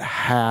 that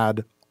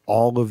had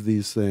all of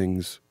these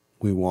things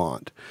we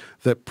want,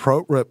 that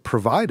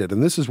provided,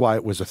 and this is why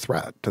it was a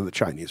threat to the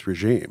Chinese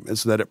regime,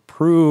 is that it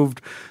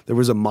proved there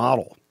was a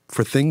model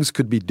for things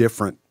could be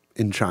different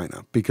in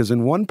China, because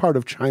in one part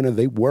of China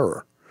they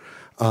were.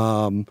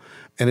 And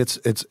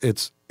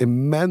it's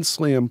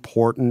immensely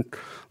important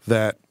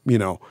that,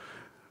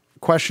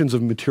 questions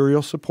of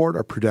material support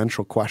are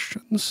prudential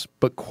questions,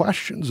 but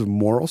questions of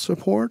moral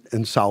support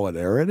and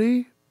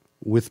solidarity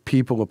with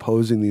people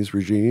opposing these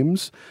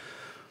regimes,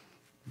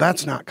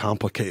 that's not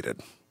complicated,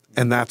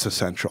 and that's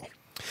essential.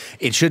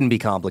 It shouldn't be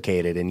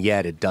complicated, and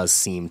yet it does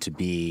seem to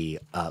be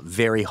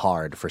very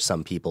hard for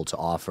some people to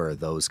offer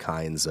those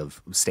kinds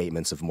of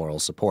statements of moral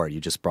support. You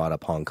just brought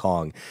up Hong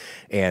Kong,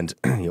 and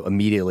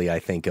immediately I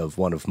think of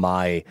one of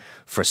my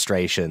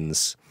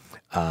frustrations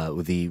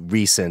with the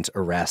recent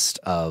arrest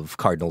of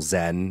Cardinal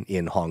Zen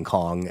in Hong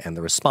Kong, and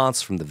the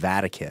response from the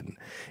Vatican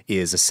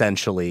is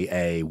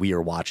essentially we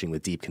are watching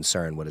with deep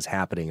concern what is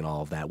happening and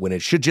all of that, when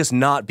it should just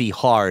not be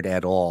hard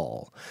at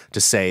all to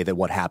say that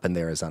what happened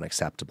there is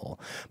unacceptable.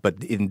 But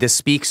this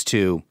speaks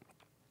to,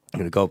 I'm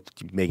going to go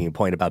making a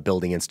point about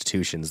building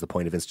institutions, the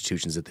point of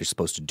institutions that they're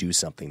supposed to do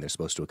something, they're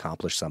supposed to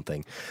accomplish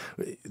something.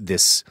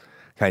 This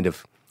kind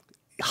of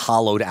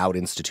hollowed out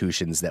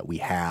institutions that we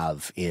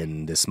have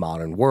in this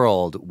modern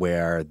world,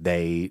 where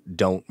they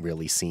don't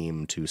really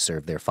seem to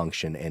serve their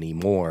function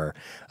anymore.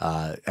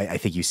 I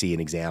think you see an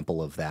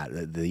example of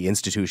that. The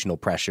institutional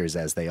pressures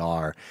as they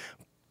are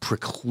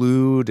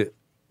preclude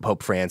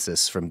Pope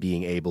Francis from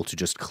being able to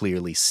just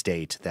clearly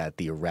state that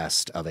the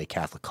arrest of a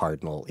Catholic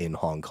cardinal in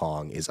Hong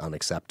Kong is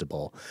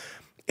unacceptable.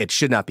 It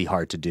should not be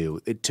hard to do,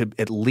 to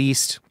at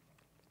least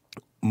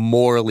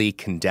morally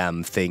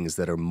condemn things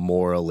that are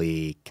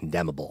morally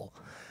condemnable.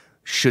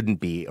 Shouldn't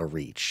be a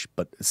reach,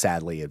 but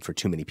sadly, and for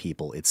too many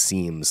people, it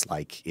seems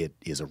like it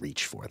is a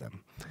reach for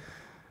them.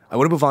 I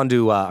want to move on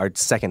to our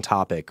second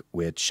topic,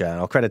 which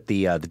I'll credit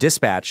the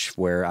Dispatch,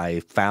 where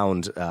I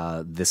found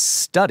this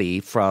study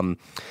from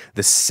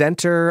the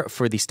Center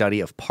for the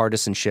Study of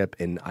Partisanship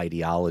and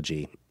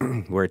Ideology,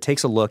 where it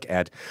takes a look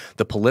at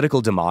the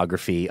political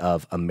demography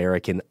of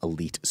American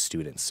elite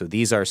students. So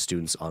these are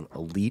students on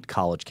elite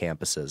college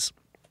campuses.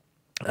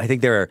 I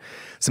think there are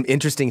some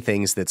interesting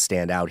things that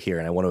stand out here,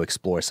 and I want to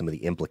explore some of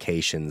the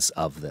implications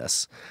of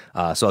this.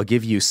 So I'll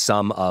give you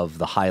some of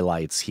the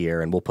highlights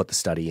here, and we'll put the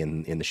study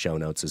in the show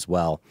notes as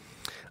well.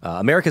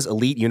 America's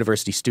elite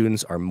university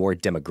students are more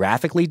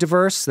demographically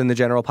diverse than the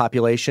general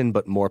population,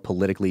 but more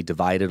politically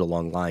divided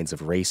along lines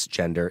of race,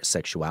 gender,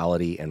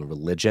 sexuality, and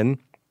religion.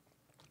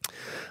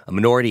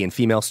 Minority and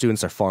female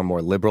students are far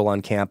more liberal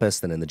on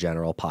campus than in the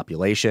general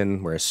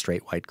population, whereas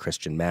straight white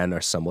Christian men are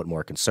somewhat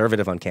more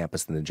conservative on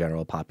campus than the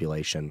general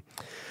population.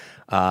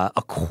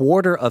 A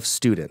quarter of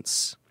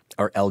students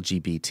are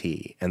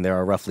LGBT, and there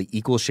are roughly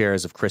equal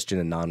shares of Christian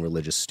and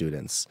non-religious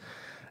students.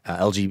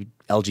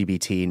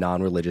 LGBT,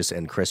 non-religious,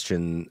 and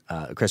Christians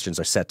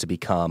are set to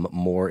become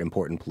more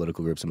important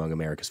political groups among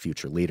America's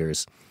future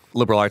leaders.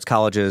 Liberal arts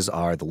colleges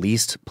are the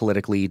least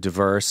politically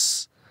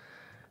diverse.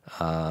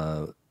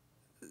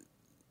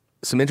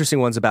 Some interesting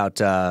ones about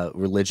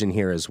religion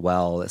here as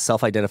well.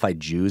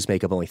 Self-identified Jews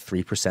make up only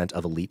 3%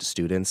 of elite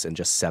students and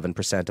just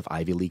 7% of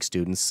Ivy League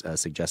students,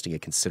 suggesting a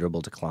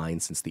considerable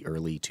decline since the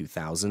early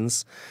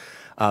 2000s.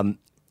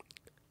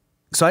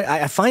 So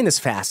I find this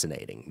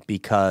fascinating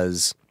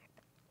because,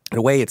 in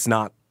a way, it's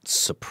not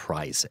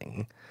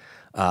surprising.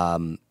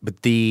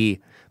 But the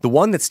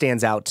one that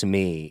stands out to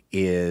me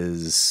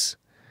is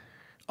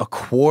a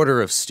quarter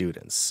of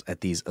students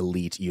at these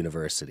elite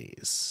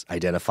universities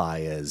identify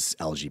as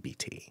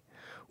LGBT,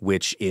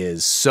 which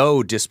is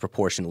so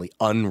disproportionately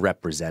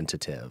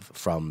unrepresentative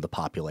from the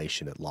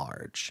population at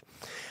large.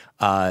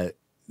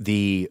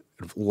 The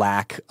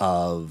lack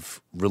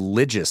of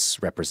religious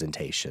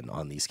representation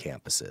on these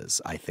campuses,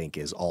 I think,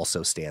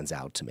 also stands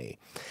out to me.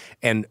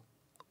 And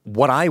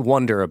what I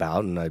wonder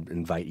about, and I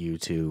invite you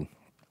to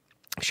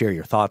share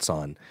your thoughts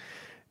on,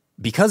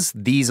 because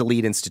these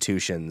elite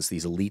institutions,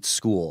 these elite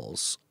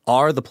schools,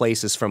 are the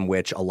places from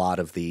which a lot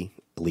of the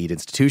elite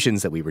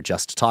institutions that we were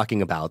just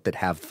talking about that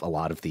have a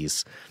lot of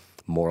these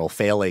moral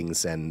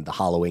failings and the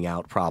hollowing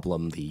out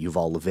problem, the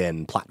Yuval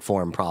Levin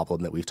platform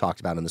problem that we've talked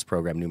about in this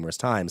program numerous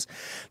times,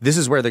 this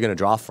is where they're going to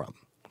draw from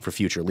for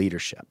future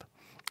leadership.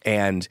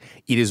 And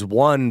it is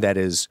one that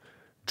is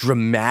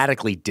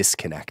dramatically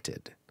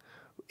disconnected.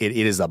 It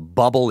is a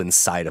bubble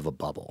inside of a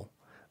bubble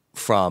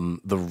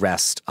from the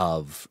rest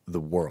of the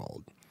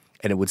world.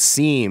 And it would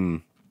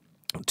seem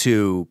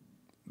to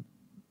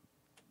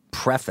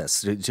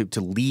preface,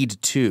 to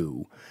lead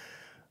to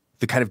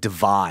the kind of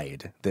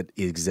divide that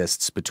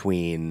exists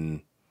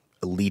between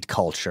elite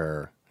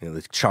culture,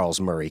 the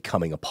Charles Murray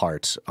coming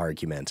apart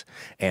argument,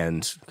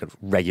 and kind of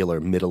regular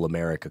middle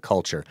America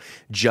culture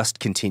just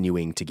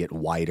continuing to get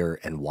wider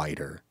and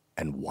wider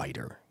and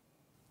wider?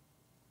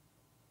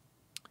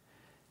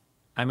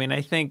 I mean,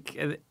 I think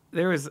I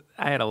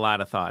had a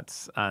lot of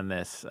thoughts on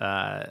this.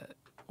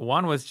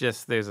 One was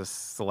just there's a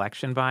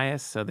selection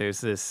bias. So there's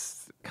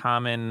this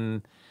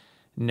common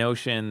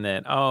notion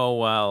that,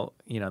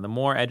 the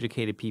more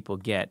educated people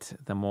get,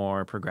 the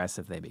more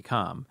progressive they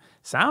become.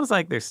 Sounds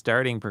like they're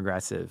starting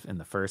progressive in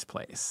the first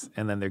place,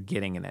 and then they're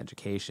getting an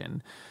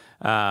education.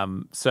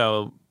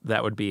 So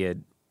that would be a,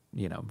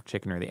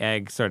 chicken or the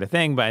egg sort of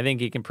thing. But I think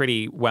you can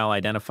pretty well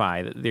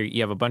identify that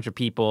you have a bunch of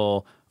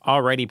people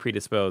already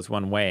predisposed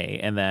one way,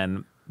 and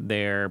then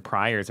their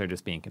priors are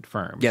just being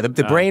confirmed. Yeah,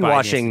 the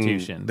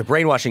brainwashing, the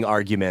brainwashing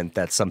argument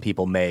that some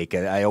people make,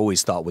 I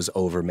always thought was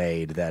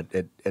overmade. That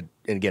and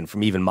again,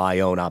 from even my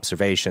own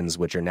observations,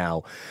 which are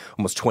now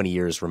almost 20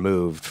 years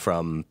removed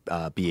from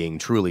being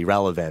truly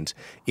relevant,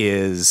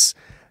 is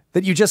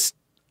that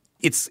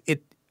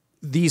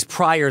these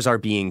priors are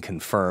being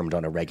confirmed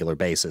on a regular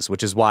basis,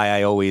 which is why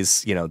I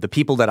always, the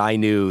people that I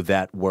knew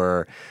that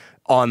were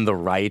on the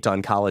right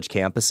on college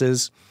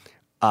campuses,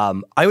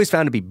 I always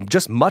found to be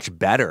just much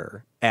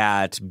better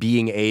at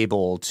being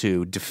able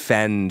to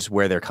defend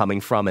where they're coming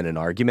from in an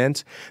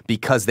argument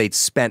because they'd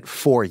spent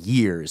 4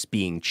 years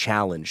being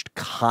challenged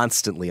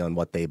constantly on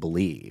what they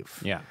believe.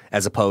 Yeah.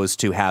 As opposed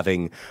to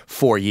having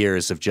 4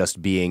 years of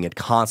just being it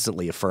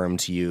constantly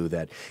affirmed to you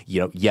that,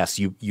 yes,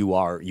 you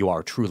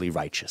are truly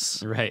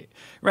righteous. Right.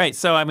 Right.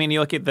 So, I mean, you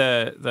look at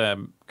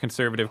the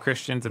conservative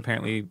Christians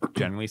apparently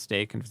generally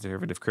stay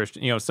conservative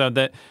Christian. So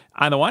that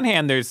on the one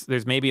hand,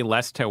 there's maybe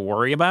less to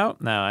worry about.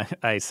 Now,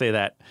 I say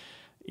that,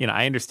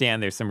 I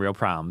understand there's some real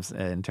problems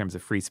in terms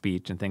of free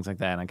speech and things like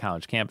that on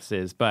college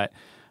campuses, but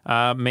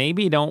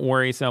maybe don't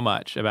worry so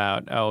much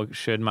about,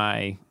 should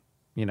my,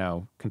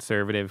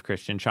 conservative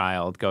Christian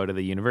child go to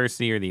the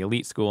university or the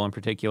elite school in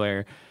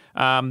particular?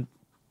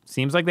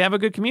 Seems like they have a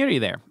good community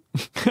there.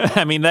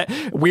 I mean,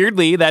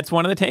 weirdly, that's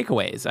one of the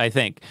takeaways, I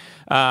think.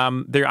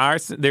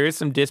 There is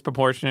some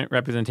disproportionate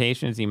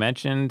representation, as you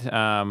mentioned.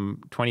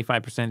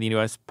 25% of the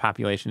U.S.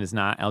 population is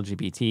not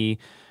LGBT.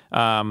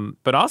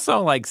 But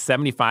also like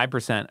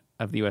 75%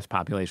 of the U.S.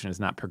 population is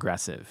not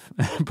progressive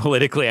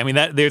politically. I mean,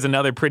 there's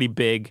another pretty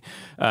big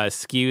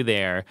skew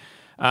there.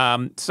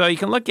 So you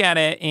can look at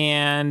it,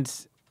 and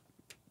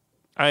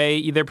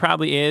there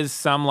probably is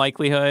some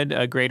likelihood,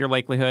 a greater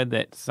likelihood,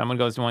 that someone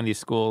goes to one of these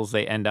schools,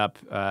 they end up,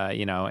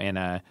 in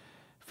a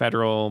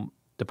federal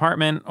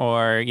department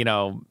or,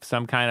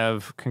 some kind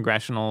of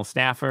congressional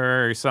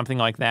staffer or something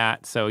like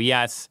that. So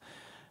yes.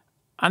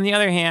 On the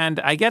other hand,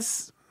 I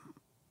guess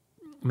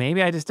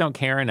maybe I just don't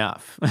care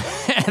enough.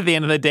 At the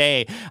end of the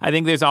day, I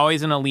think there's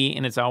always an elite,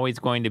 and it's always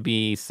going to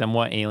be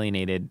somewhat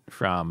alienated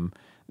from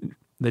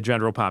the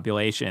general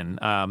population.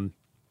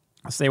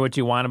 Say what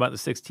you want about the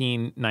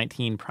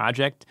 1619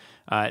 Project.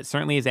 It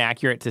certainly is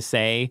accurate to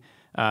say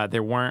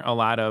there weren't a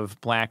lot of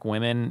black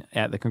women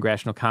at the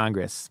Congressional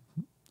Congress.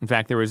 In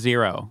fact, there were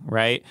zero,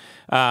 right?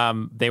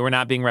 They were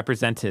not being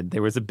represented.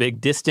 There was a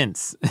big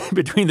distance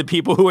between the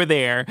people who were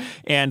there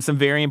and some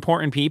very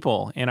important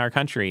people in our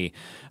country.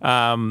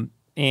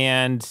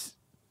 And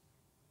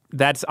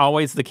that's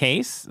always the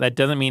case. That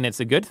doesn't mean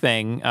it's a good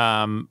thing.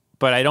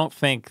 But I don't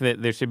think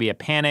that there should be a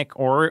panic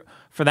or,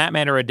 for that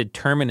matter, a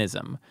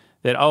determinism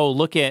that,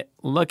 look at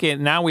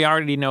now we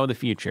already know the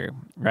future,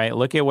 right?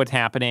 Look at what's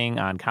happening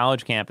on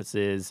college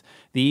campuses.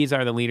 These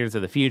are the leaders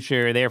of the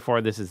future.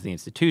 Therefore, this is the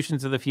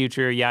institutions of the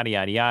future, yada,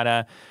 yada,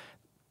 yada.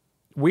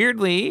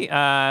 Weirdly,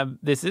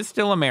 this is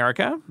still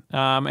America,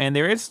 and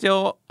there is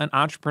still an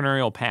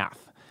entrepreneurial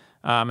path,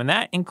 and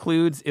that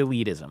includes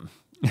elitism.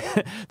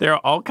 There are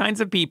all kinds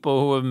of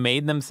people who have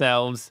made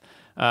themselves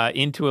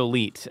into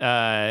elite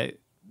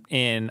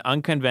in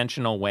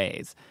unconventional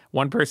ways.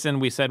 One person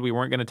we said we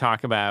weren't going to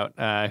talk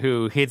about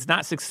who has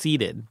not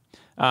succeeded,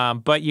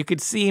 but you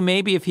could see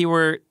maybe if he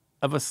were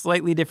of a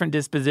slightly different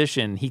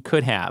disposition, he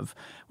could have,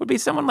 would be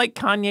someone like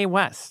Kanye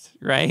West,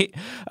 right?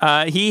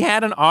 He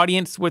had an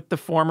audience with the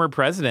former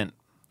president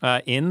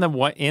in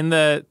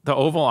the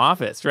Oval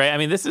Office, right? I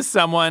mean, this is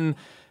someone,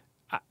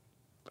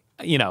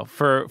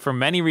 for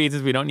many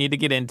reasons we don't need to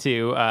get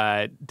into,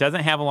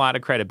 doesn't have a lot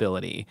of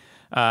credibility,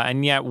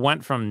 and yet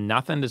went from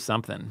nothing to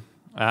something.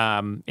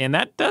 And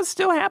that does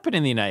still happen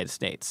in the United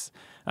States,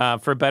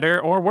 for better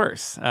or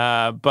worse.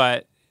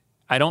 But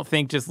I don't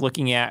think just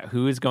looking at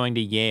who is going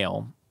to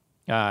Yale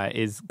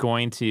is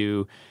going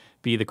to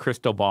be the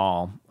crystal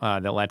ball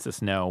that lets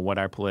us know what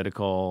our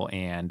political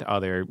and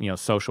other,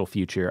 social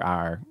future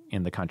are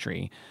in the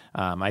country.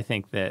 I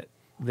think that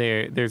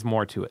there's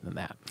more to it than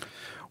that.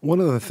 One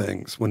of the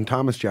things, when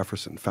Thomas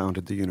Jefferson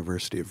founded the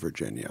University of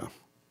Virginia,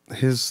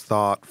 his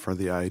thought for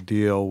the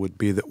ideal would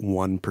be that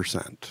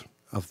 1%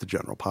 of the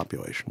general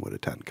population would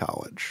attend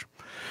college.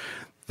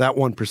 That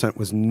 1%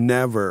 was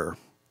never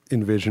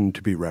envisioned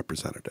to be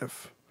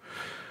representative.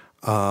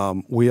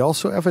 We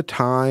also have a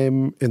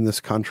time in this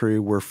country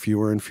where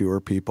fewer and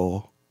fewer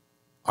people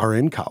are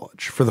in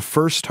college. For the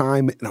first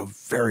time in a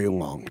very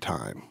long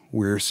time,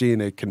 we're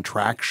seeing a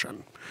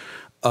contraction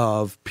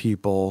of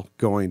people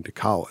going to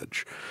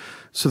college.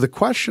 So the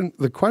question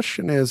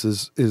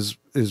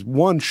is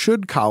one,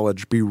 should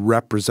college be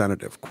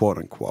representative, quote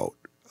unquote?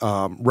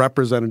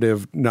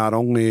 Representative not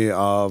only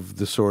of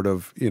the sort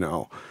of,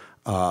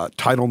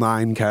 Title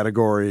IX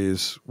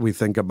categories we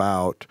think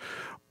about,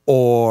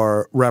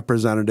 or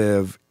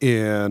representative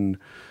in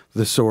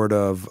the sort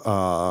of,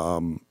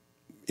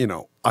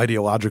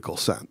 ideological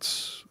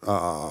sense.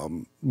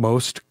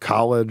 Most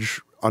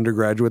college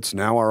undergraduates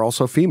now are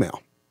also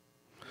female.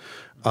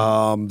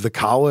 The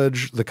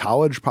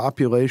college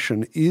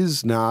population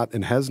is not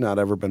and has not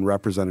ever been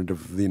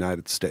representative of the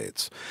United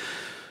States.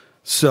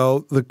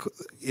 So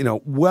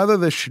whether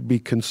this should be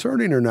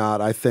concerning or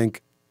not, I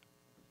think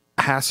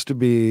has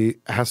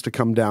to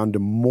come down to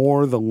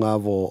more the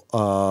level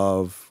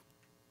of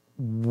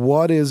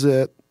what is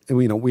it.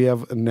 We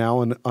have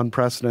now an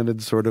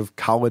unprecedented sort of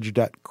college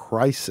debt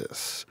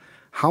crisis.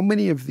 How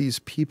many of these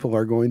people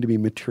are going to be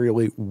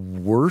materially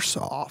worse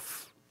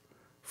off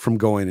from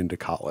going into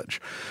college?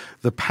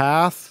 The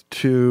path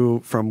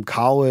from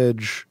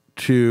college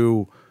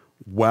to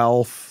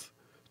wealth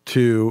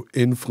to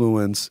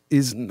influence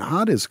is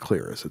not as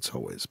clear as it's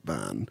always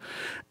been.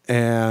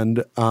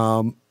 And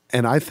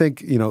I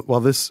think, while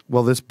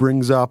this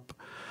brings up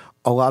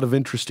a lot of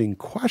interesting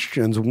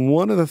questions,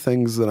 one of the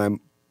things that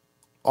I'm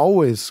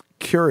always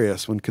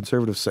curious when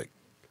conservatives say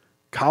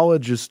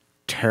college is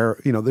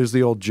there's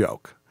the old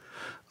joke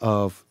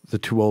of the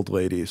two old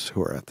ladies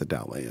who are at the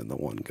deli, and the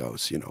one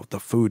goes, the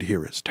food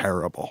here is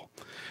terrible.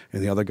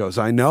 And the other goes,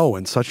 I know,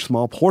 in such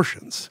small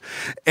portions.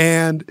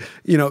 And,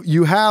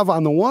 you have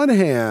on the one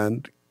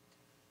hand,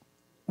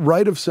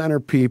 right of center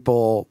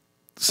people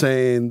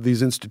saying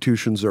these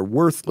institutions are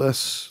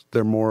worthless,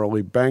 they're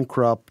morally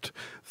bankrupt,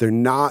 they're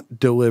not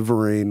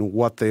delivering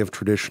what they have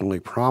traditionally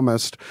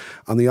promised.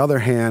 On the other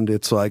hand,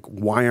 it's like,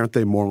 why aren't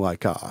they more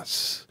like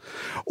us?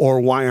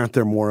 Or why aren't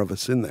there more of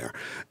us in there?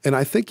 And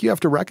I think you have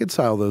to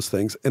reconcile those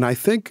things. And I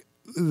think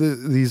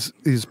these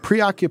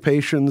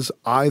preoccupations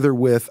either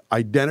with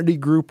identity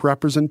group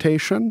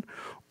representation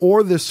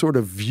or this sort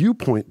of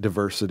viewpoint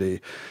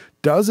diversity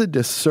does a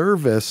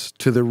disservice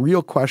to the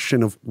real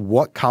question of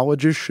what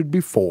colleges should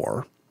be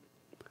for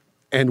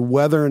and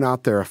whether or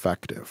not they're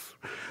effective.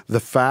 The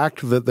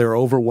fact that they're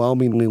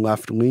overwhelmingly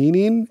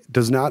left-leaning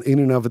does not in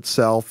and of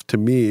itself, to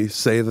me,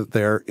 say that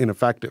they're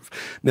ineffective.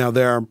 Now,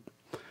 there are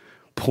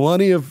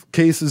plenty of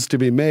cases to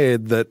be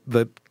made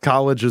that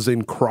college is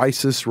in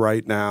crisis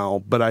right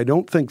now, but I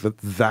don't think that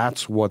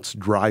that's what's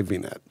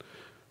driving it.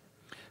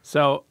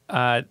 So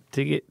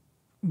to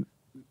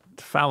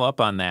follow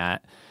up on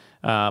that,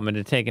 and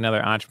to take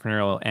another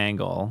entrepreneurial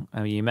angle,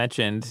 you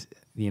mentioned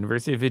the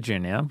University of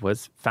Virginia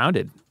was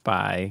founded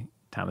by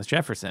Thomas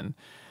Jefferson.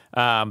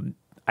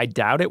 I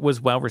doubt it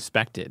was well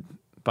respected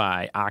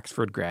by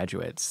Oxford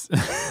graduates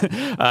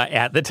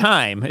at the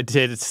time,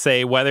 to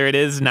say whether it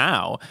is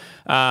now.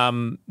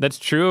 That's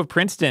true of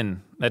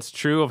Princeton. That's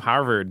true of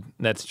Harvard.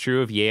 That's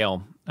true of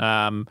Yale.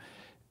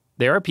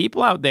 There are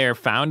people out there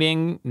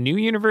founding new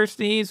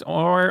universities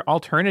or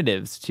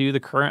alternatives to the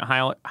current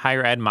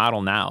higher ed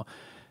model now.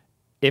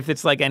 If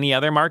it's like any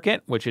other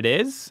market, which it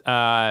is,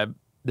 the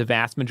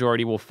vast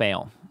majority will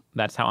fail.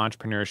 That's how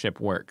entrepreneurship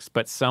works.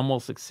 But some will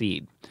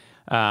succeed.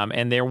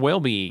 And there will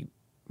be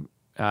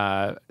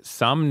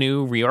some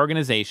new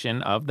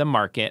reorganization of the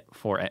market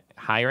for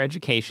higher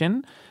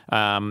education,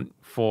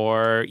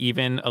 for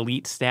even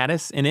elite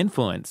status and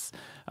influence.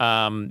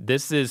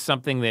 This is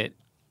something that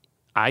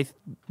I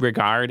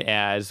regard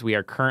as we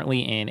are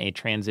currently in a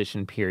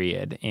transition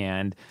period,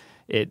 and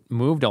it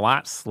moved a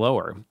lot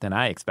slower than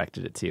I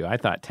expected it to. I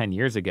thought 10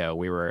 years ago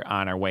we were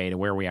on our way to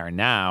where we are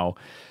now,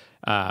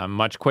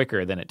 much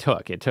quicker than it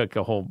took. It took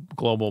a whole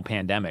global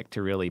pandemic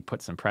to really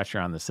put some pressure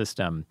on the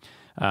system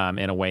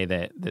in a way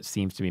that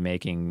seems to be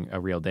making a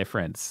real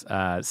difference.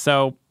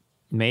 So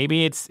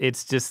maybe it's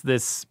just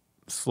this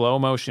slow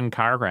motion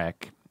car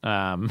wreck,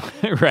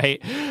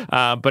 right?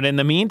 But in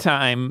the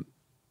meantime,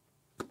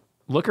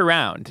 look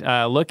around.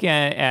 Look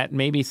at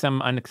maybe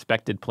some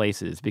unexpected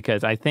places,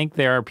 because I think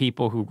there are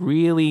people who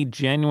really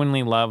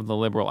genuinely love the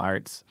liberal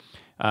arts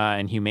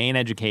and humane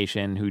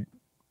education, who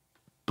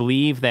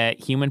believe that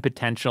human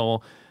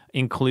potential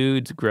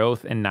includes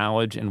growth and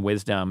knowledge and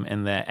wisdom,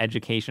 and that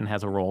education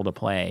has a role to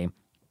play,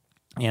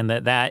 and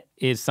that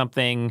is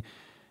something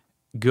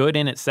good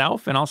in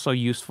itself and also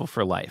useful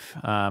for life.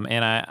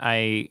 And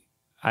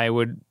I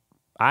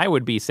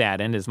would be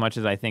saddened, as much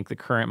as I think the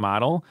current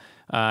model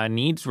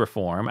needs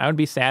reform. I would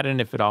be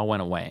saddened if it all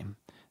went away.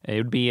 It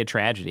would be a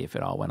tragedy if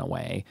it all went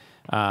away.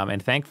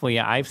 And thankfully,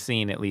 I've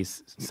seen at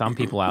least some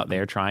people out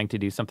there trying to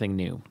do something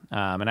new.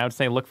 And I would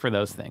say look for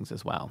those things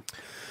as well.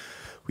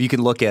 You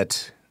can look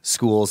at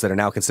schools that are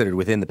now considered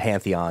within the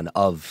pantheon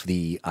of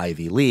the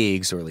Ivy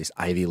Leagues, or at least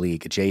Ivy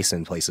League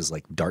adjacent. Places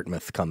like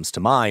Dartmouth comes to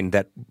mind,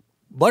 that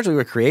largely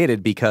were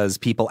created because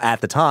people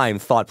at the time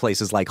thought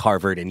places like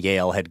Harvard and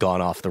Yale had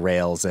gone off the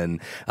rails in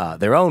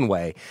their own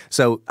way.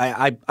 So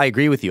I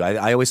agree with you.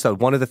 I always thought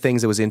one of the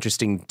things that was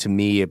interesting to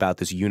me about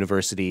this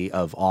University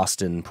of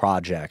Austin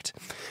project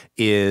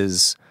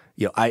is,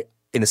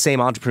 in the same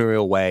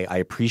entrepreneurial way, I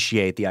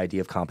appreciate the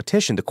idea of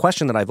competition. The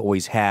question that I've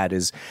always had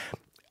is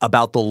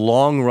about the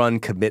long-run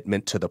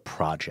commitment to the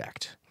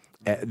project.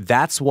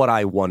 That's what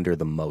I wonder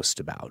the most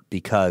about,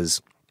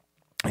 because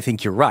I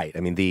think you're right. I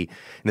mean, in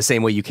the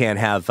same way you can't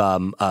have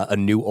a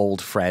new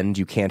old friend,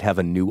 you can't have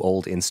a new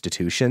old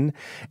institution.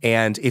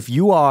 And if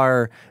you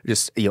are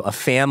just a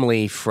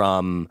family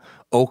from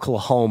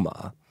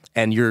Oklahoma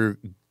and you're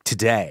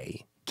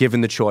today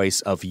given the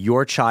choice of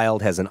your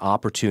child has an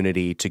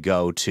opportunity to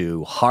go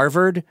to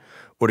Harvard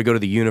or to go to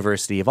the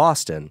University of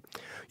Austin,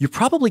 you're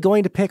probably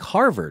going to pick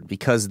Harvard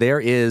because there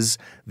is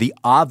the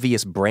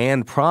obvious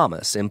brand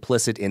promise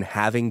implicit in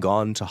having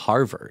gone to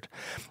Harvard.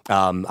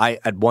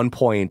 At one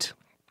point,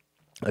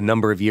 a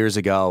number of years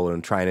ago,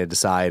 when trying to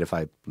decide if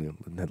I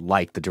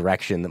liked the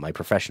direction that my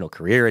professional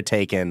career had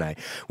taken, I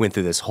went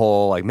through this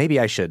whole, maybe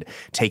I should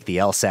take the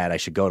LSAT, I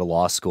should go to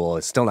law school.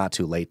 It's still not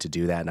too late to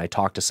do that. And I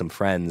talked to some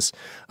friends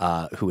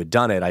who had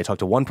done it. I talked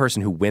to one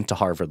person who went to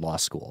Harvard Law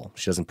School.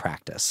 She doesn't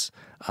practice,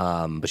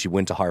 but she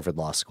went to Harvard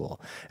Law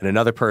School. And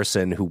another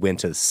person who went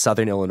to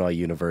Southern Illinois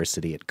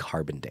University at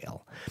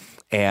Carbondale.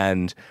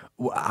 And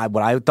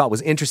what I thought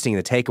was interesting,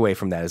 the takeaway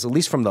from that is, at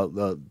least from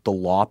the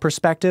law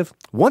perspective,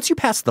 once you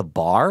pass the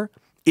bar,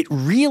 it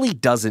really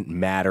doesn't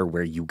matter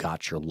where you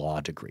got your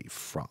law degree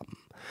from.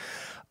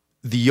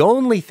 The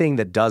only thing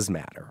that does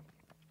matter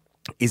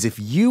is if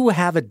you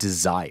have a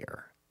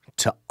desire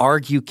to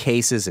argue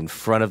cases in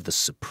front of the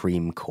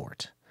Supreme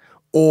Court,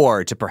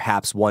 or to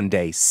perhaps one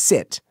day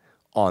sit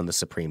on the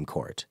Supreme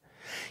Court,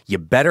 you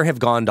better have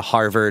gone to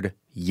Harvard,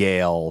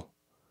 Yale,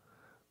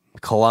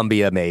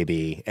 Columbia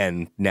maybe,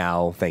 and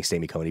now, thanks to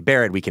Amy Coney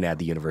Barrett, we can add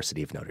the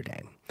University of Notre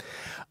Dame.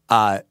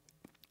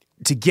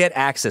 To get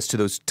access to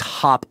those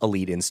top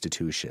elite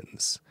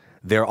institutions,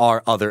 there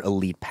are other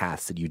elite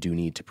paths that you do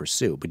need to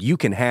pursue. But you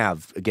can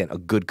have, again, a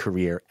good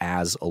career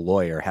as a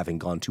lawyer, having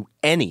gone to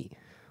any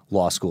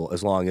law school,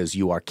 as long as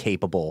you are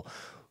capable,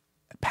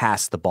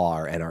 past the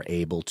bar, and are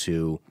able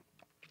to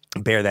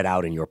bear that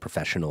out in your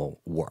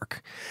professional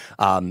work.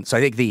 So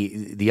I think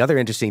the other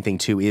interesting thing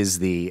too is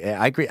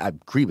I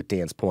agree with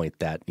Dan's point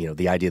that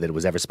the idea that it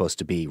was ever supposed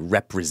to be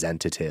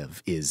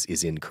representative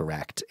is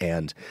incorrect.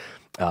 And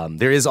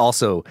there is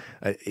also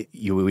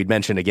we'd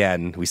mentioned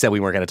again. We said we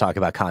weren't going to talk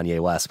about Kanye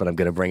West, but I'm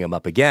going to bring him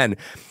up again.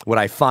 What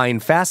I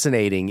find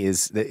fascinating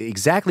is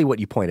exactly what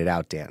you pointed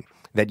out, Dan.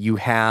 That you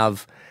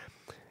have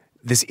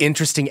this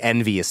interesting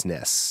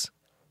enviousness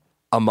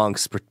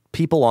amongst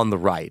people on the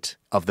right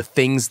of the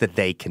things that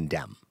they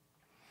condemn.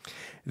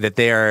 That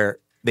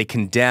they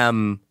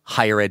condemn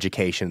higher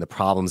education, the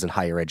problems in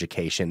higher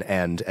education,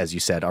 and as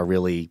you said, are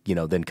really,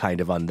 then kind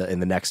of in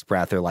the next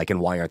breath, they're like, and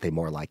why aren't they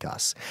more like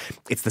us?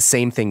 It's the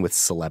same thing with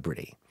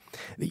celebrity.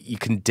 You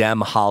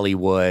condemn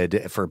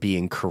Hollywood for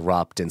being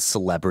corrupt and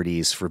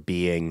celebrities for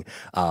being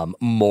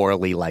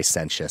morally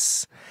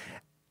licentious.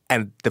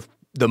 And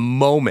the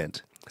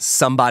moment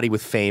somebody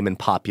with fame and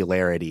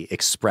popularity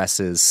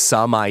expresses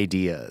some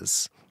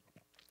ideas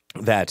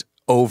that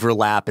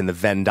overlap in the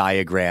Venn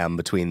diagram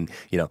between,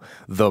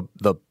 the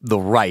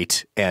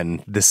right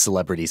and this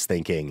celebrity's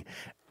thinking,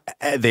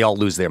 they all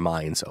lose their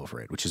minds over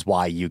it, which is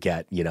why you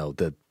get,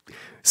 the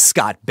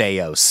Scott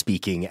Baio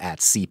speaking at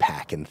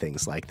CPAC and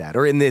things like that,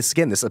 or in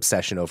this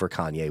obsession over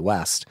Kanye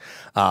West.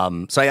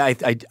 So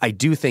I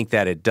do think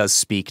that it does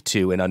speak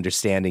to an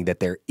understanding that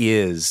there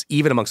is,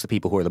 even amongst the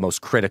people who are the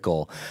most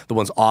critical, the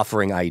ones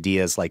offering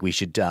ideas like we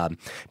should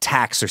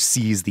tax or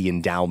seize the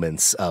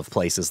endowments of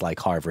places like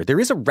Harvard. There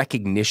is a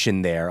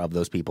recognition there of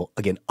those people,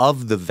 again,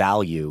 of the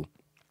value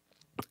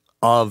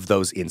of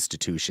those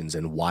institutions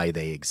and why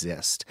they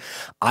exist.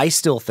 I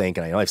still think,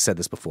 and I know I've said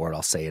this before and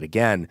I'll say it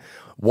again,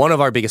 one of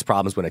our biggest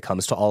problems when it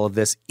comes to all of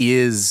this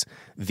is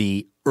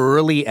the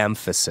early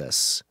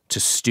emphasis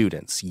to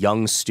students,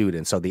 young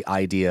students, so the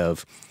idea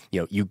of,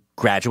 you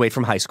graduate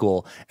from high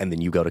school and then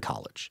you go to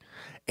college.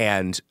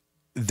 And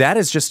that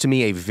is just, to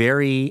me, a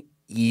very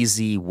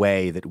easy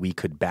way that we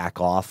could back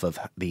off of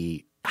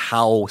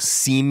how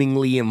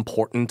seemingly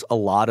important a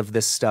lot of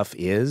this stuff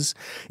is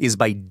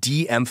by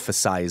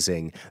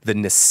de-emphasizing the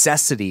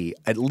necessity,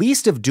 at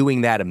least, of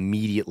doing that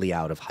immediately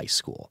out of high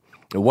school.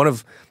 One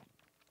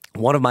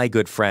of my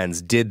good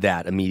friends did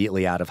that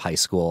immediately out of high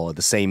school at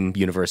the same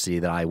university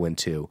that I went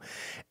to,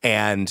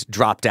 and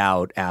dropped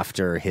out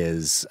after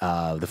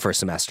the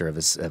first semester of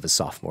his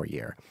sophomore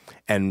year.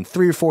 And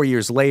 3 or 4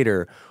 years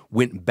later,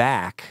 went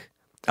back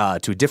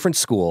to a different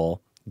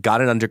school, got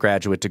an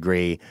undergraduate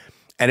degree,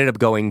 ended up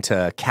going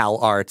to Cal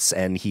Arts,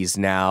 and he's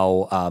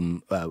now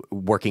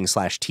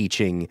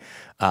working/teaching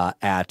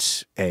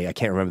at I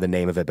can't remember the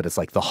name of it, but it's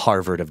like the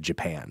Harvard of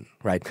Japan,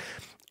 right?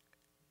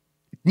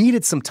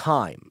 needed some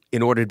time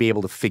in order to be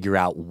able to figure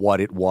out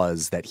what it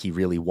was that he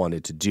really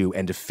wanted to do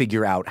and to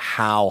figure out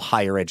how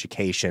higher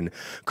education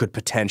could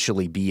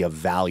potentially be of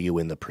value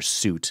in the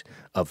pursuit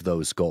of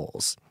those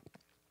goals.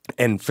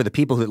 And for the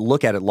people that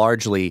look at it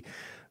largely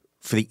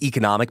for the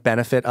economic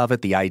benefit of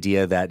it, the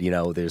idea that,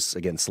 there's,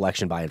 again,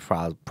 selection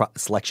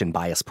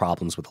bias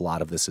problems with a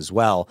lot of this as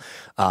well,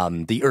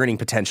 the earning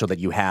potential that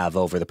you have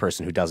over the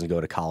person who doesn't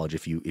go to college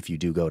if you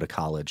do go to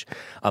college.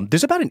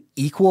 There's about an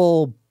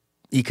equal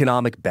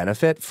economic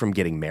benefit from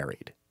getting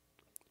married.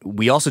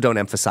 We also don't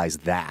emphasize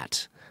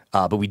that.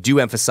 But we do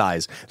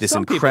emphasize this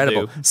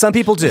incredible. Some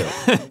people do.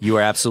 You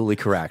are absolutely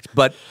correct.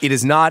 But it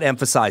is not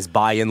emphasized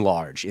by and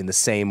large in the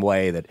same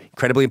way that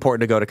incredibly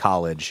important to go to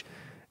college,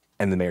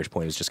 and the marriage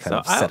point is just kind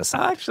of set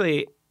aside. I'll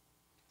actually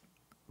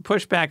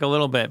push back a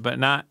little bit, but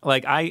not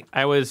like I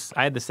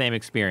had the same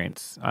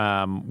experience.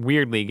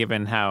 Weirdly,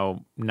 given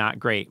how not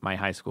great my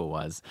high school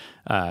was,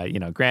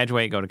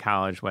 graduate, go to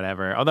college,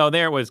 whatever. Although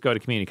there was go to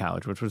community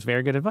college, which was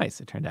very good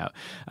advice, it turned out.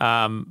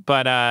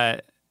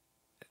 But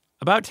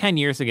about 10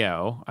 years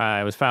ago,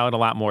 it was followed a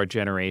lot more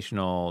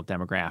generational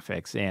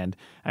demographics. And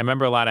I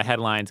remember a lot of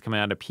headlines coming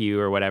out of Pew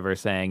or whatever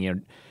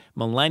saying,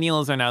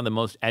 millennials are now the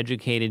most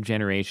educated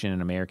generation in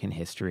American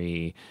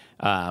history.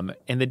 And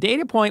the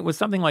data point was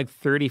something like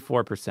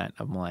 34%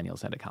 of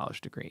millennials had a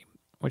college degree,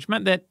 which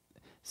meant that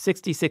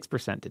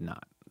 66% did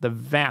not. The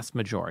vast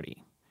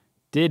majority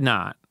did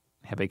not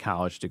have a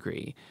college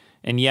degree.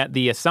 And yet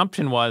the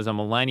assumption was a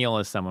millennial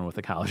is someone with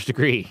a college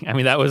degree. I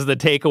mean, that was the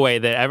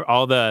takeaway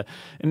that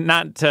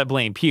not to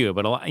blame Pew,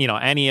 but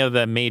any of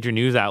the major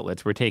news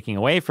outlets were taking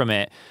away from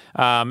it.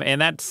 And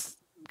that's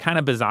kind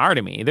of bizarre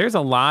to me. There's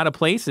a lot of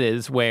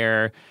places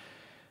where,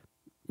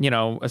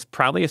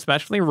 probably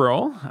especially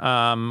rural,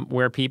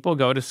 where people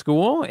go to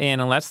school,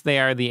 and unless they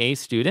are the A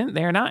student,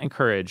 they are not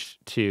encouraged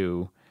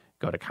to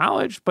go to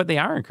college, but they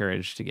are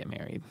encouraged to get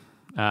married.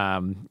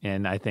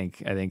 And I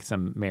think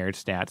some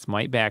marriage stats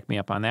might back me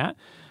up on that,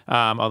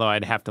 although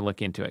I'd have to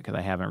look into it because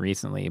I haven't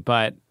recently.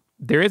 But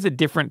there is a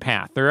different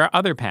path. There are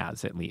other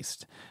paths, at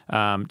least,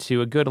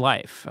 to a good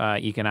life,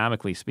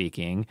 economically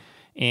speaking.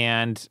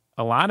 And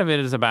a lot of it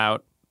is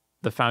about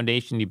the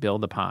foundation you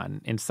build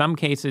upon. In some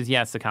cases,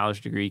 yes, the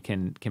college degree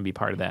can be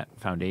part of that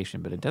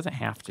foundation, but it doesn't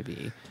have to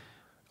be.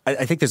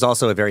 I think there's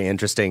also a very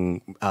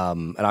interesting,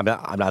 and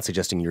I'm not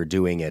suggesting you're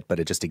doing it, but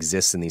it just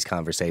exists in these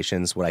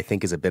conversations, what I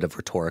think is a bit of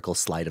rhetorical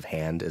sleight of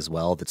hand as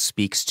well that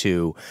speaks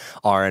to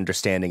our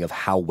understanding of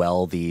how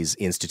well these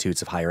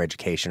institutes of higher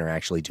education are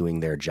actually doing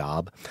their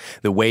job.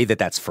 The way that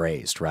that's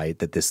phrased, right,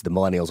 that the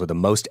millennials are the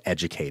most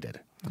educated.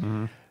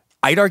 Mm-hmm.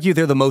 I'd argue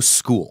they're the most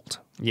schooled.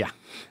 Yeah.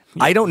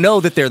 I don't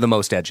know that they're the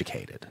most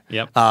educated.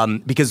 Yep.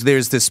 Because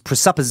there's this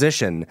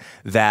presupposition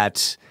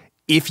that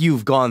if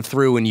you've gone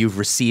through and you've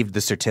received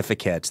the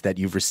certificate that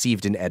you've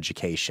received an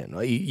education,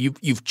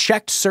 you've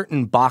checked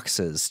certain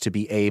boxes to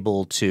be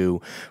able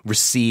to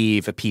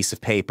receive a piece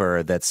of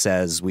paper that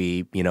says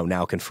we,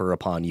 now confer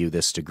upon you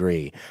this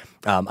degree.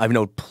 I've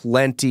known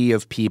plenty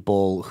of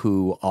people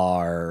who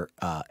are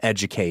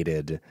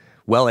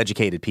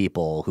well-educated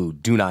people who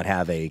do not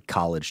have a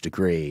college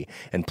degree,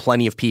 and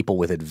plenty of people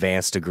with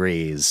advanced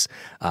degrees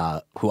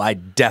who I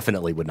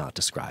definitely would not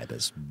describe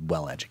as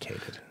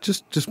well-educated.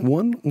 Just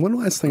one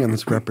last thing on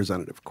this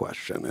representative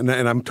question,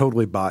 and I'm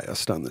totally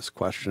biased on this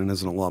question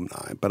as an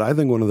alumni, but I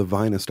think one of the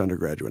finest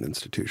undergraduate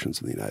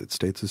institutions in the United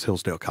States is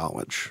Hillsdale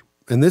College.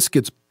 And this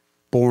gets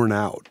borne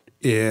out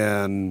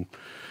in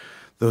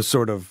those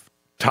sort of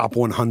top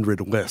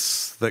 100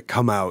 lists that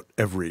come out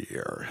every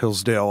year.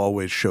 Hillsdale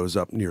always shows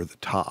up near the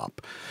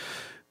top.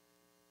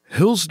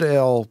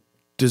 Hillsdale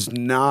does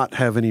not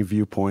have any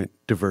viewpoint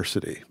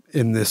diversity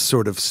in this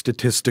sort of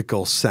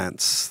statistical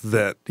sense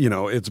that,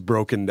 it's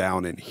broken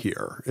down in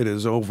here. It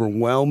is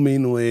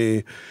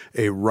overwhelmingly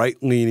a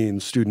right-leaning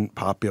student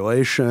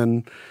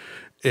population.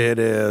 It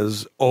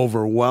is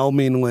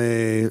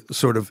overwhelmingly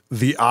sort of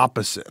the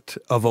opposite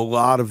of a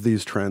lot of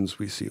these trends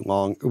we see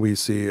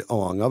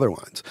along other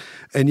lines.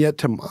 And yet,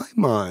 to my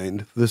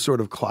mind, the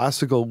sort of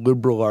classical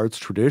liberal arts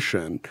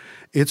tradition,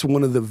 it's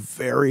one of the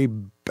very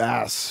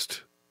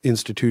best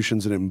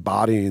institutions in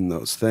embodying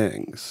those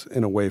things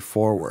in a way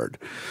forward.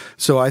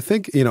 So I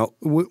think,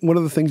 one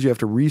of the things you have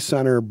to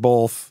recenter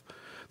both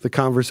the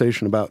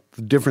conversation about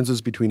the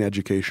differences between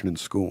education and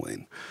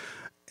schooling,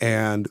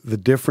 and the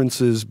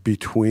differences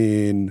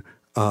between,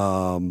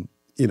 the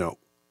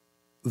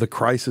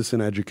crisis in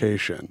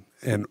education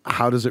and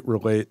how does it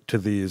relate to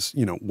these,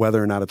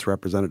 whether or not it's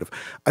representative.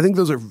 I think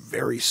those are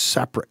very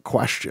separate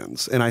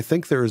questions. And I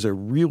think there is a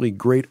really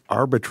great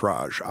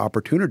arbitrage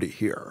opportunity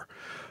here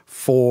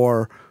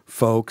for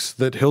folks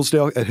that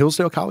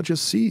Hillsdale College has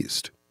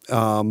seized.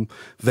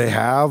 They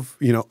have,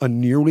 a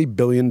nearly $1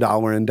 billion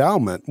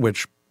endowment,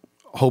 which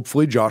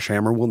hopefully Josh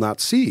Hammer will not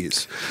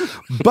seize.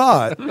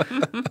 But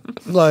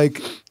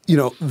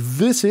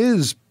this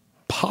is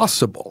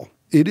possible.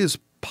 It is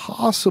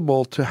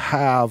possible to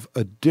have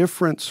a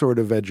different sort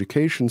of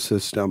education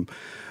system.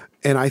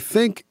 And I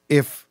think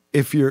if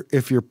if your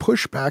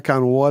pushback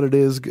on what it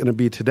is going to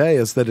be today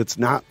is that it's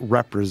not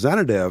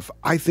representative,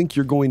 I think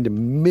you're going to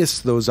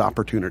miss those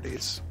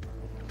opportunities.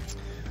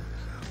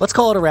 Let's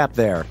call it a wrap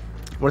there.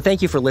 I want to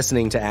thank you for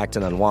listening to Act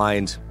and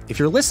Unwind. If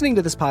you're listening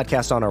to this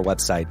podcast on our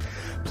website,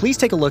 please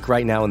take a look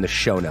right now in the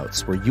show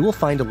notes where you will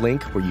find a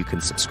link where you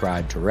can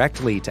subscribe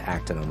directly to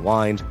Act and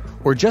Unwind,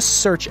 or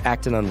just search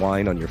Act and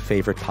Unwind on your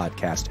favorite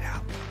podcast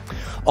app.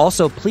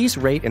 Also, please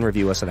rate and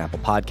review us on Apple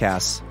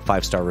Podcasts,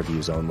 5-star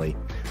reviews only,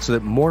 so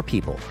that more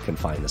people can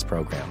find this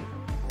program.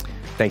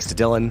 Thanks to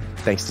Dylan.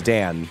 Thanks to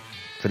Dan.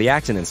 For the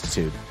Acton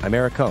Institute, I'm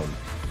Eric Kohn.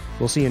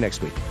 We'll see you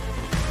next week.